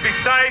 because to be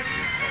safe,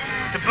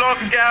 to block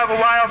and get out of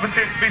the way,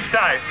 obviously, to be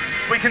safe.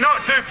 We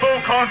cannot do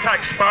full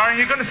contact sparring.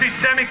 You're going to see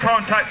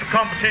semi-contact for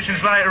competitions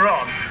later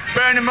on.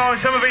 Bearing in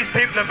mind, some of these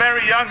people are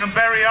very young and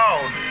very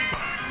old.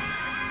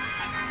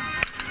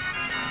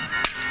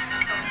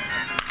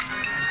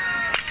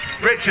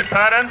 Richard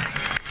Patton.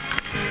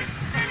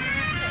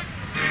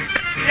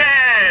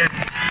 Yes!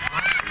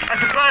 That's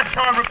the first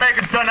time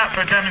Rebecca's done that for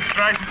a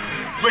demonstration.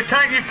 We're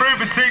taking you through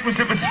the sequence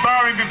of the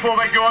sparring before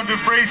they go on to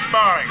free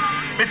sparring.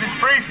 This is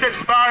free-step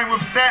sparring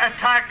with set,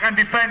 attack and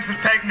defensive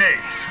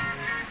techniques.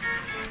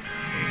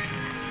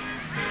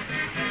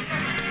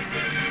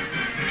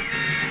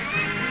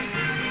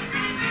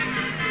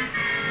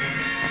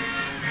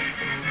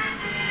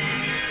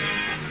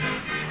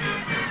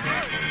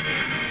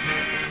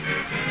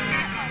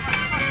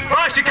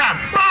 Fast you can,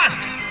 fast!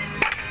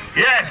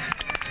 Yes!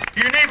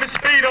 You need the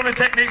speed on the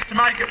techniques to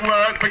make it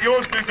work, but you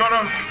also got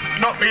to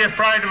not be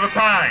afraid of the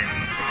pain.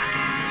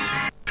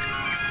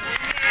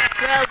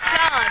 Well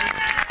done.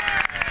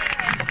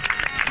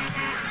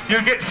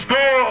 You get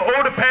score,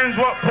 all depends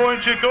what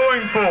point you're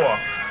going for.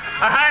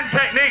 A hand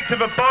technique to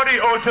the body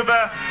or to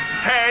the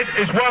head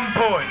is 1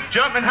 point.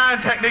 Jumping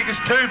hand technique is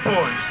 2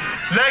 points.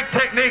 Leg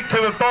technique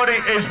to the body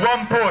is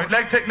 1 point.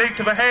 Leg technique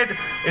to the head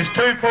is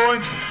 2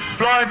 points.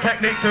 Flying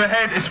technique to the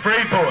head is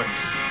 3 points.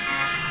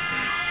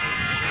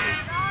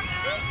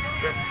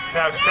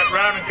 Now step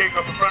round and kick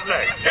off the front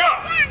leg.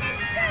 Yeah.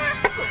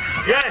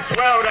 Yes,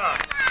 well done.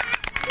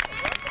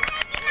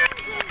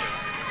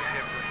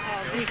 Oh,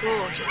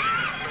 gorgeous.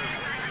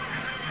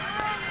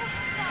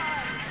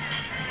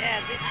 Yeah,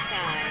 this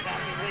side.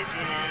 I'll be with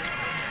you now.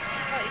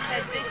 I thought you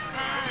said this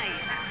side.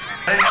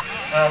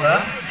 Well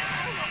done.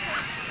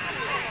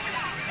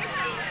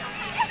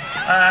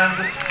 And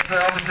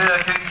obviously a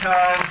King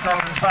Charles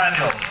Cocker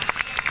Spaniel,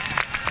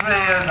 3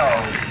 years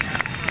old.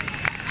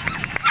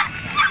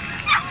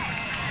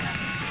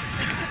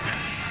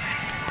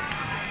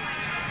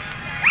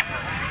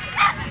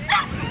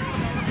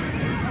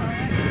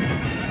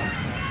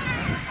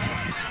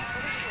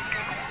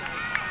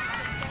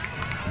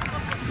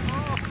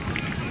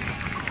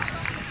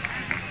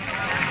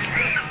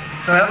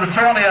 So we have the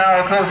tawny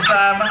owl called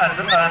Sam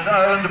and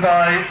owned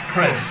by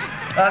Chris.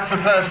 That's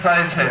the first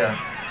place here.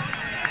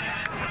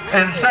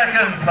 In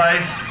second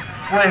place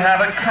we have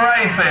a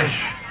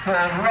crayfish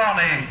called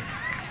Ronnie,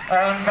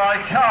 owned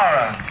by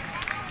Cara.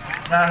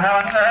 Now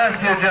how on earth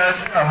do you judge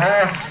a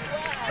horse,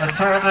 a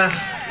tortoise,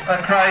 a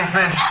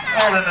crayfish,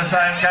 all in the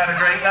same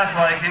category? That's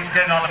why he keeps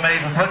getting on to me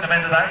for putting them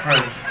into that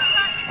group.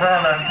 Well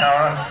done,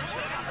 Cara.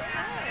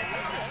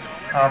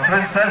 Our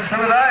princess for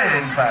the day,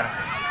 in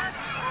fact.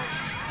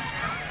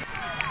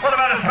 What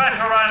about a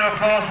special round of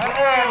applause for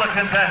all the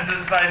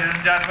contestants, ladies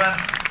and gentlemen,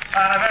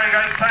 and a very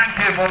great thank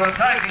you for them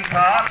taking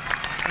part.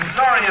 We're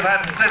sorry you've had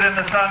to sit in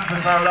the sun for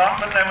so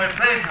long, but then we're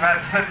pleased you've had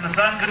to sit in the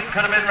sun because it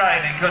could have been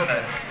raining, couldn't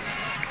it?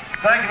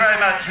 Thank you very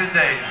much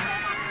indeed.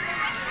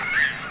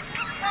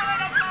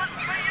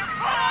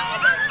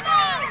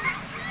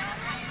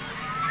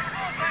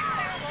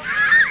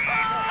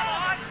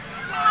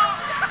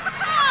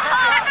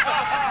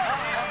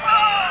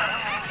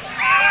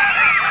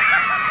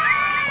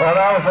 Well,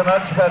 that was a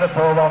much better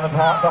pull on the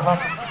part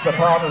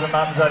of the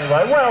mums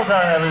anyway. Well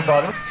done,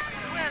 everybody.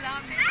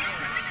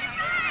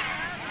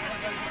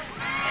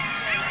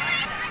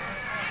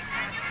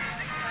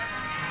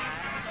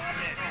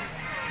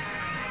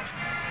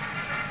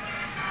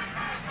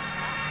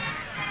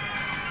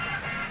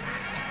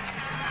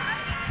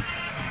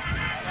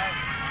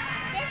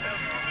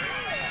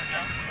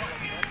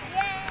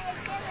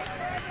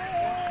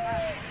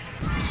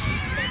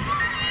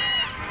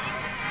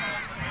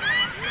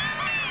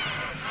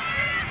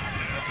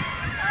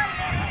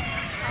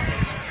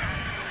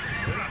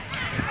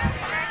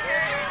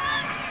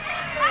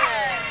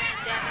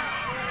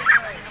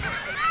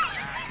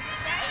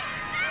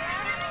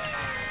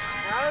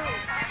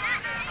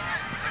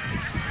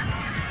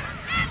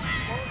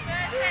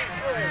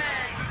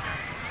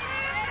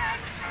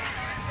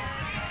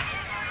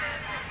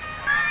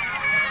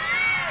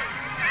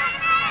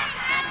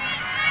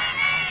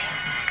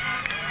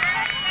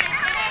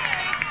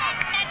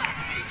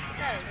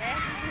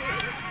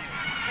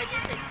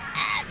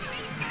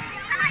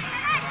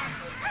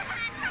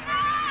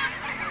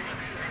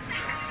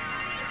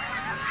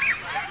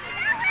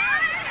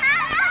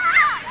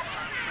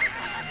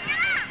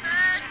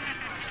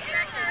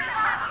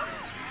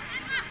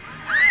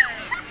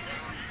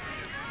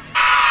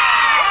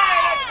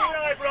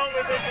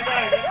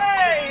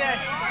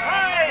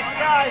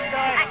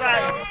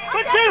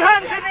 Put two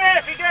hands in the air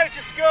if you go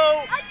to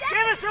school.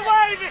 Give us a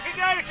wave if you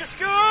go to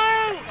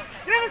school.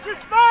 Give us a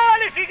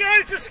smile if you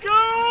go to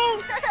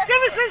school.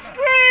 Give us a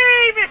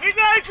scream if you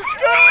go to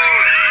school.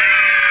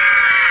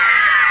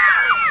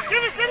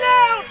 Give us a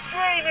loud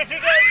scream if you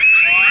go to school.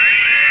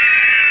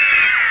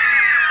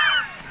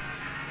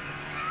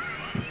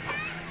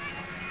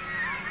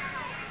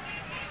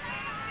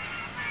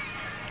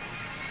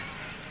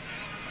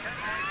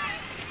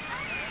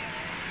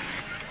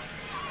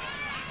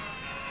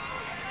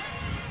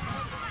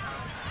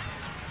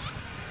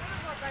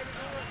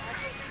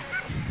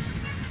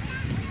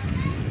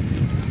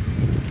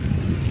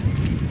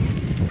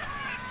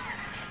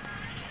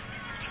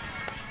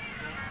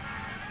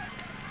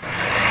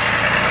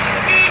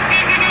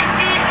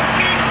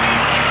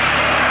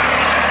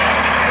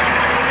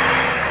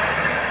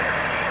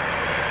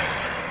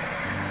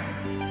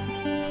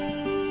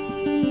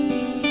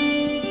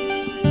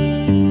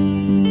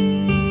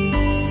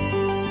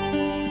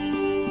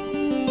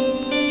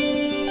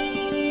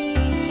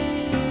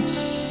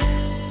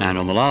 And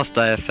on the last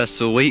day of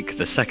Festival Week,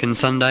 the second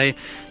Sunday,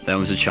 there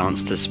was a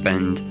chance to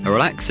spend a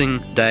relaxing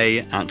day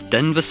at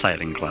Denver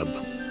Sailing Club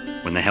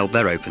when they held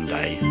their open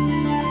day.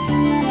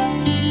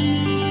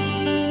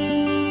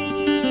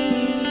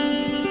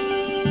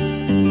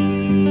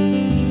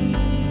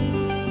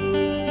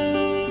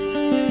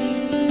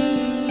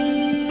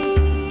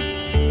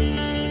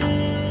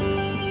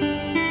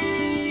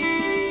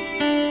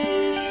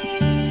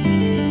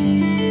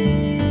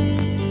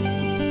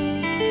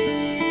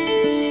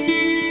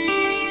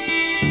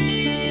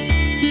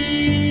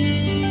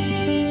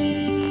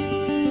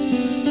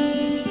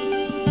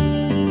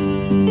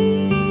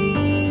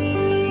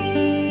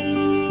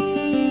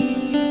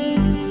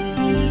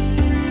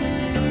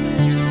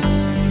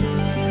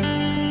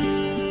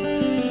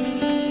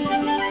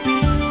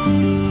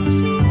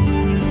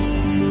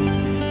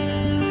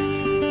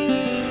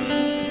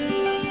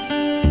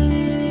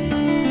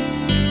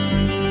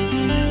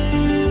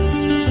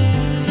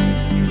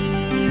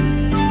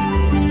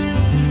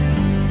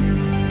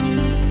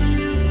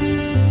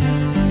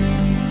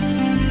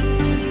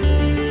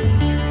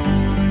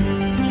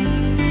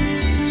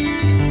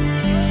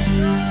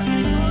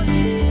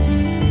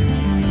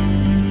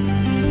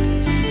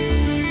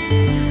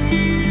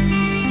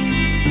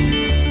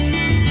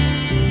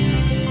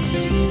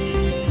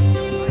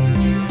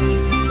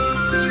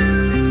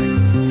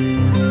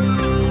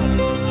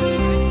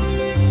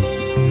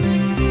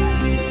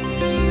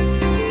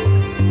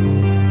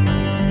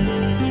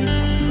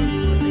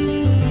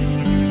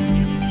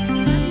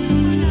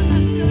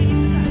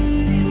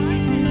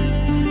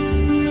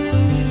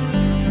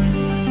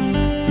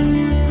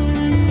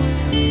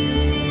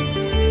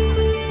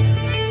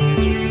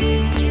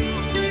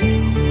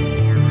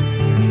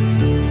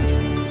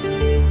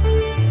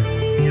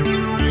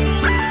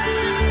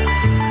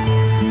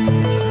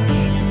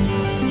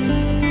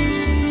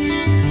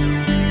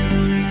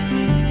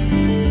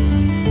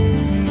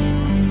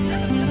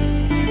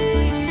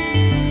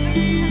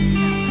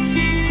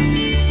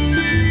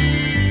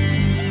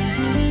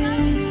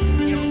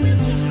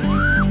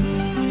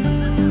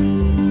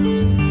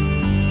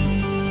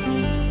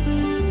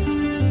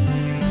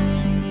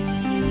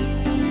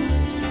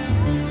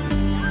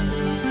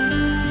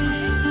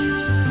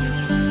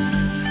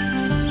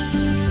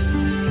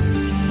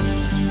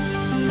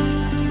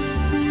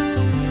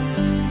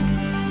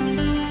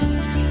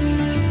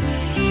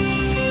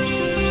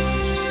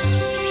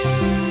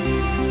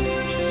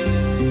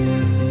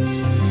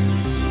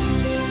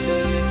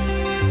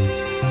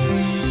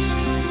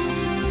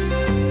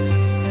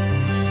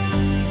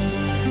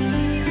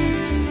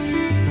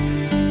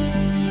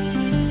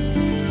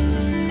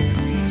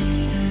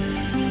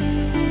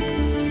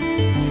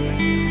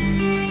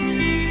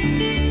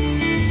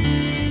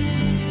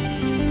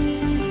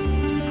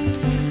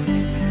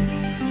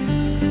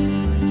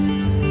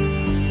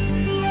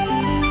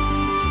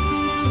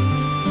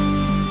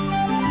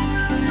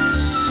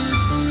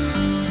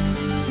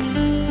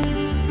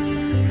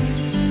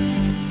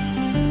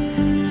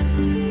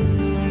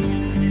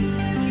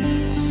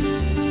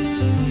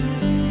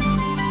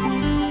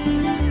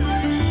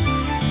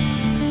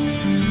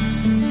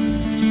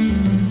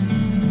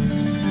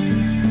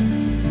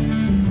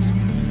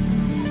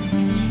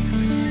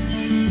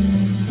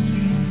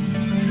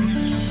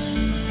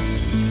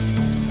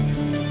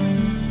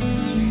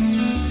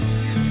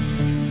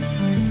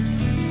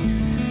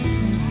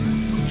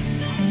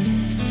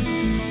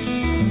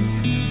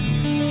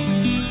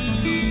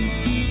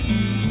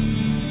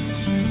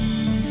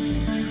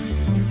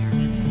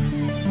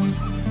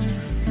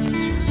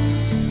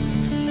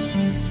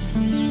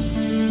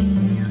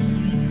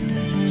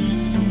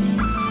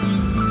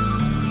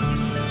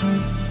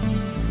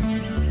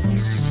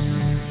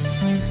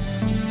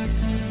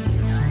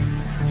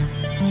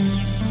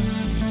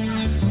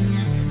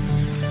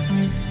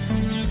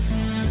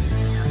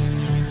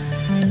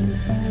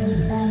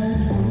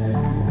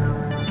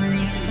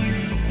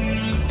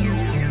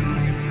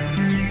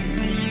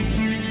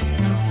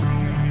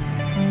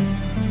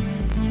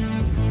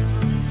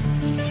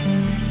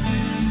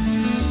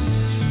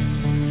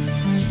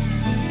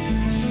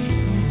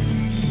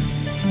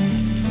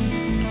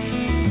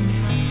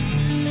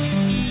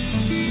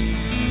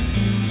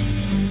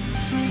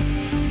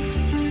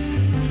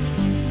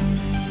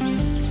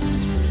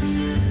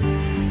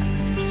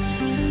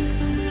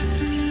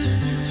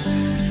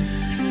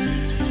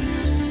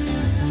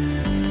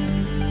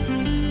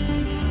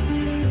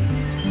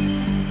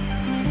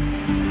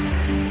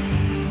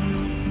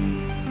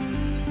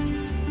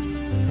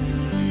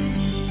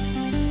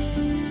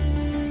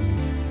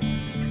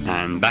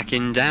 And back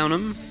in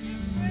Downham,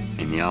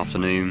 in the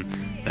afternoon,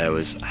 there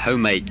was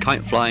homemade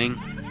kite flying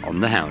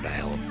on the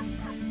Howdale.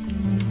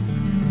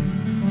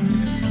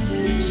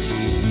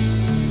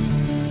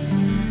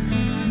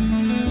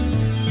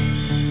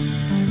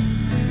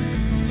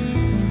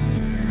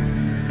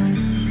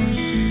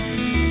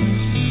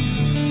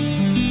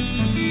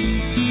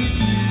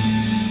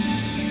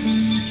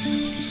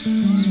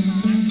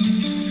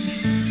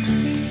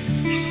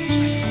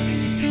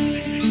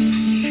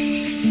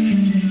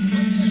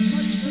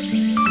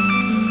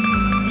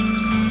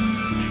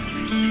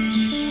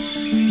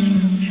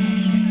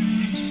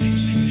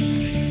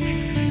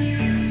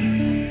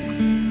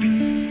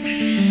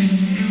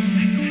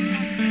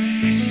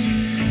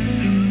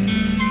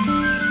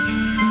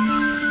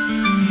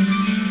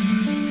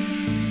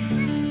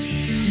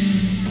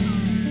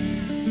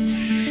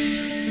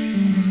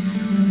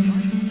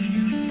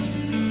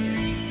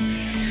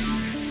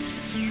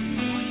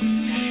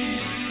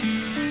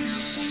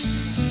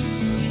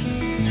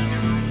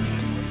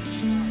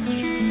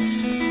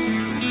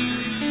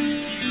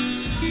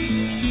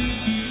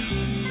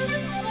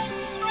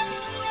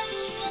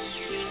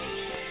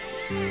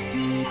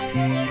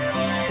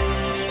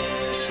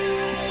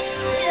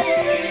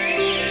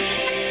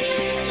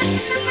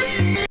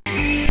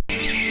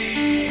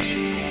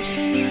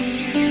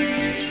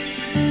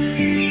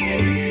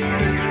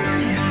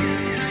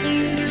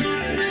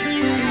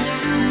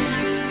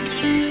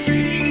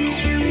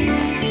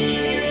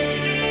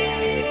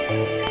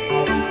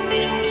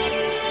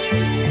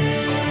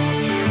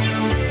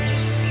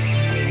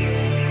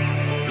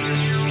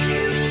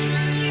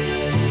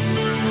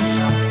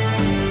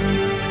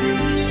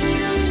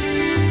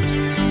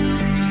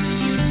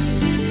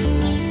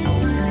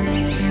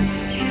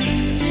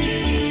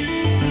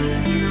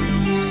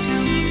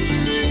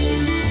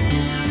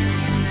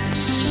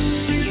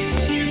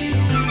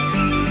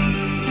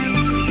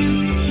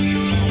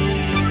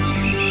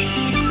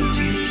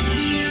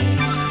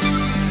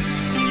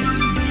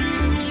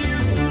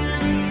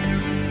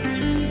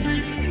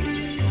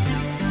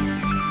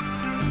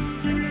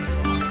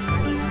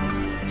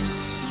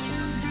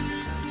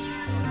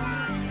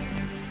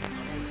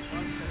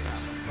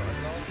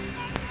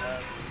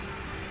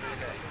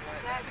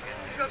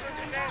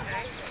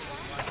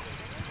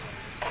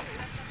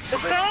 The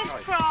first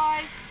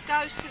prize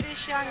goes to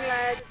this young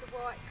lad with the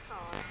white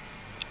card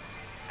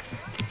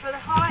for the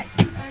height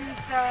and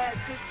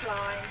good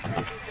flying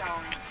and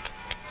design.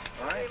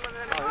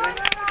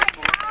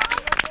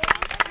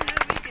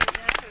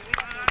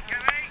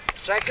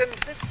 Second?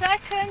 The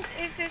second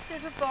is this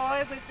little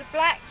boy with the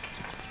black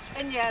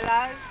and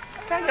yellow.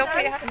 Don't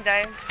put your hand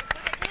down.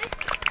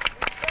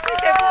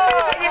 Put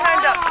your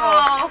hand up,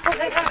 Paul.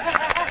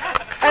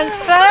 And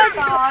third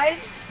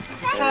prize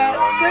for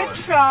good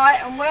try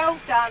and well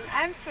done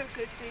and for a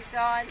good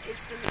design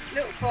is the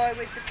little boy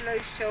with the blue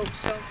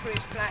shorts on for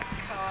his black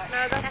kite.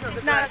 No, that's not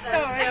the No, black,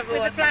 sorry, that's the other with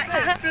one. the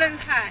black blue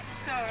hat,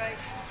 sorry.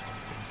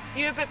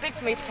 You're a bit big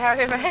for me to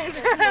carry around. Do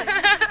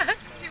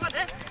you want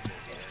it?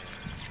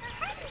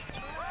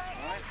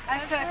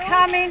 And for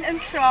coming and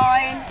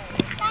trying,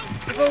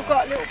 you've all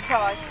got a little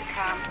prize to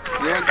come.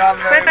 You've done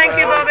very Thank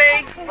you, well.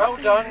 Bobby. Well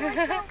done.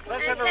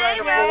 Let's have a round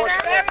of applause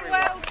for Very everyone.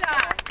 well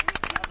done.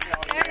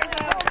 Very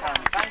well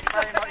done. Thank you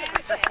very much for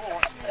the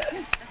support.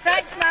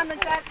 Thanks, Mum and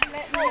Dad, for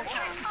letting me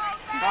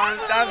come.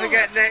 Don't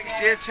forget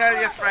next year, tell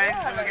your friends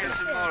and we'll get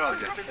some more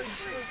of you.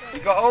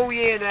 You've got all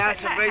year now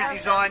to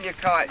redesign your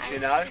kites, you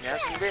know.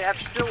 Yes, and we have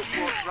stilt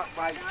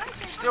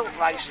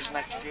races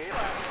next year.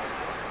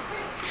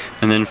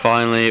 And then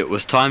finally it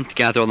was time to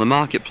gather on the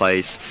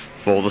marketplace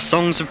for the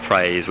songs of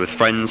praise with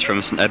friends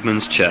from St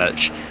Edmund's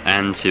Church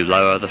and to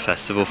lower the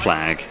festival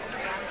flag.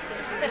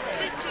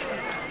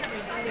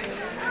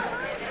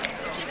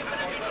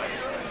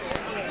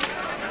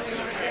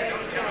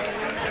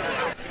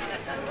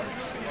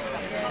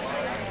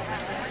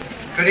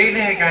 Good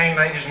evening again,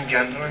 ladies and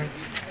gentlemen.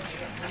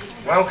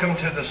 Welcome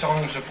to the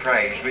Songs of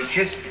Praise, which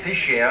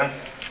this year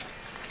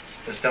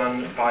was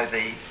done by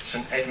the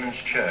St Edmund's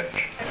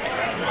Church.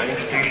 I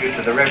introduce you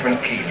to the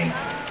Reverend Keeling.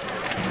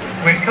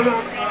 We've come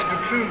outside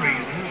for two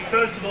reasons.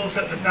 First of all, so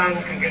that the band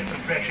can get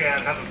some fresh air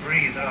and have a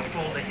breather after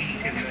all the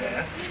heat in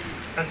there.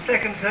 And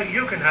second, so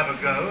you can have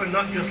a go and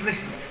not just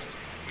listen.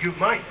 You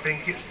might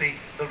think it's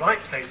the right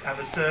place to have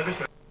a service,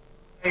 but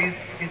praise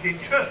is in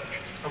church,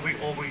 and we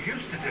always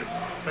used to do.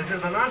 But in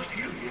the last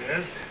few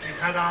years, we've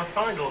had our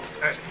final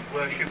act of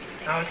worship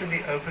out in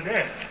the open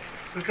air.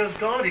 Because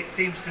God, it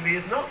seems to me,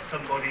 is not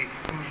somebody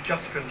who's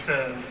just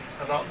concerned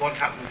about what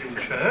happens in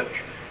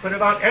church, but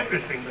about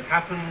everything that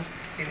happens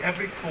in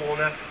every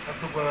corner of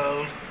the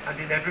world and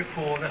in every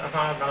corner of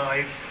our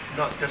lives,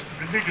 not just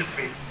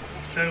religiously.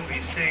 So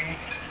we sing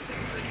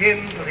a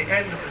hymn for the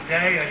end of the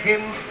day, a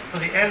hymn for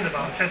the end of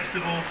our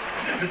festival,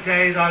 the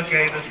day thou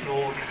gavest,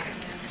 Lord.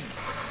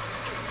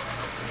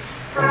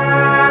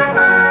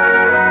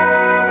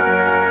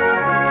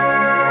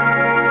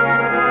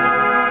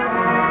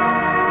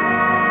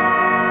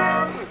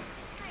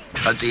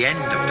 At the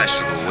end of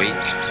Festival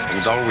Week,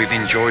 although we've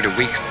enjoyed a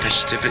week of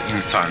festivity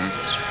and fun,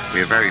 we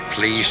are very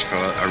pleased for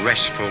a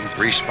restful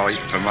respite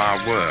from our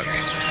work.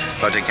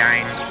 But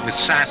again, with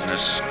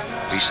sadness,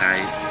 we say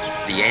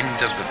the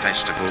end of the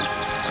festival,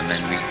 and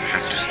then we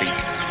have to think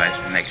about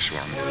the next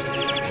one.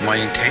 My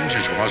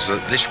intentions was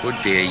that this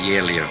would be a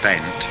yearly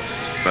event,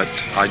 but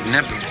I'd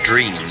never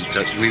dreamed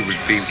that we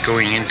would be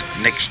going into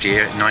next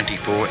year,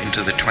 94,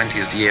 into the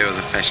 20th year of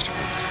the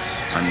festival.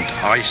 And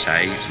I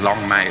say,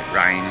 long may it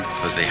rain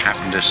for the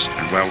happiness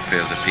and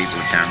welfare of the people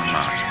of Downham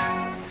Market.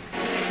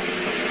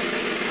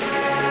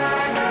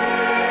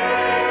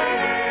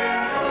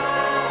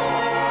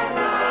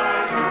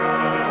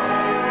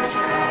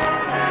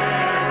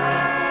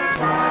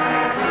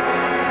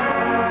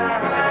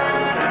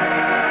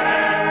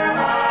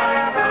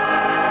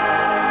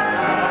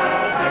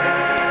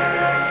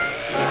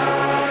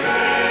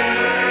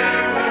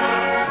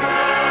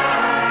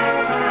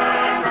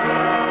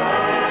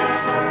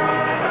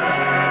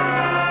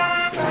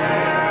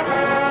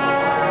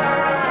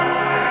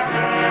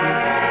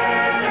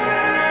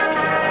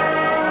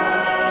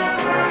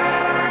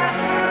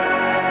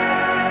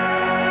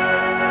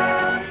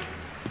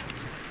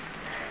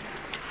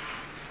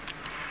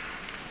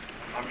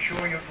 I'm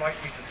sure you'd like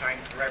me to thank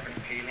the Reverend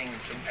Keeling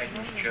and St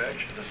Edmund's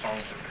Church for the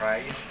songs of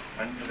praise,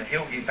 and for the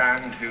Hildy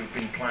Band who've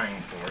been playing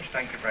for us.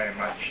 Thank you very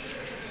much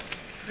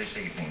this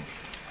evening.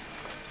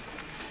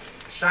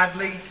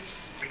 Sadly,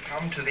 we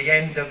come to the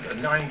end of the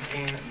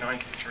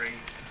 1993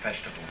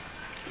 festival.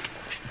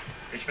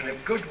 It's been a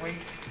good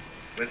week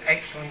with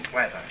excellent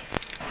weather,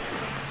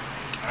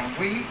 and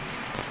we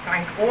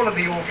thank all of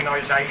the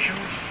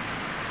organisations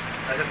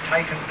that have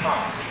taken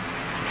part,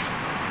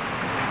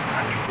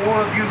 and to all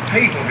of you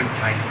people who've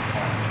taken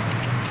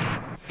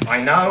part.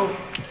 I know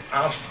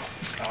our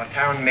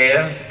town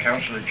mayor,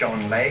 Councillor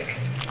John Legg,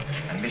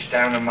 and Miss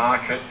Downham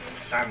Market,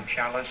 Sam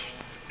Chalice,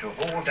 to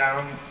haul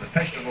down the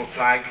festival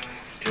flag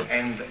to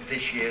end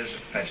this year's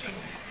festival.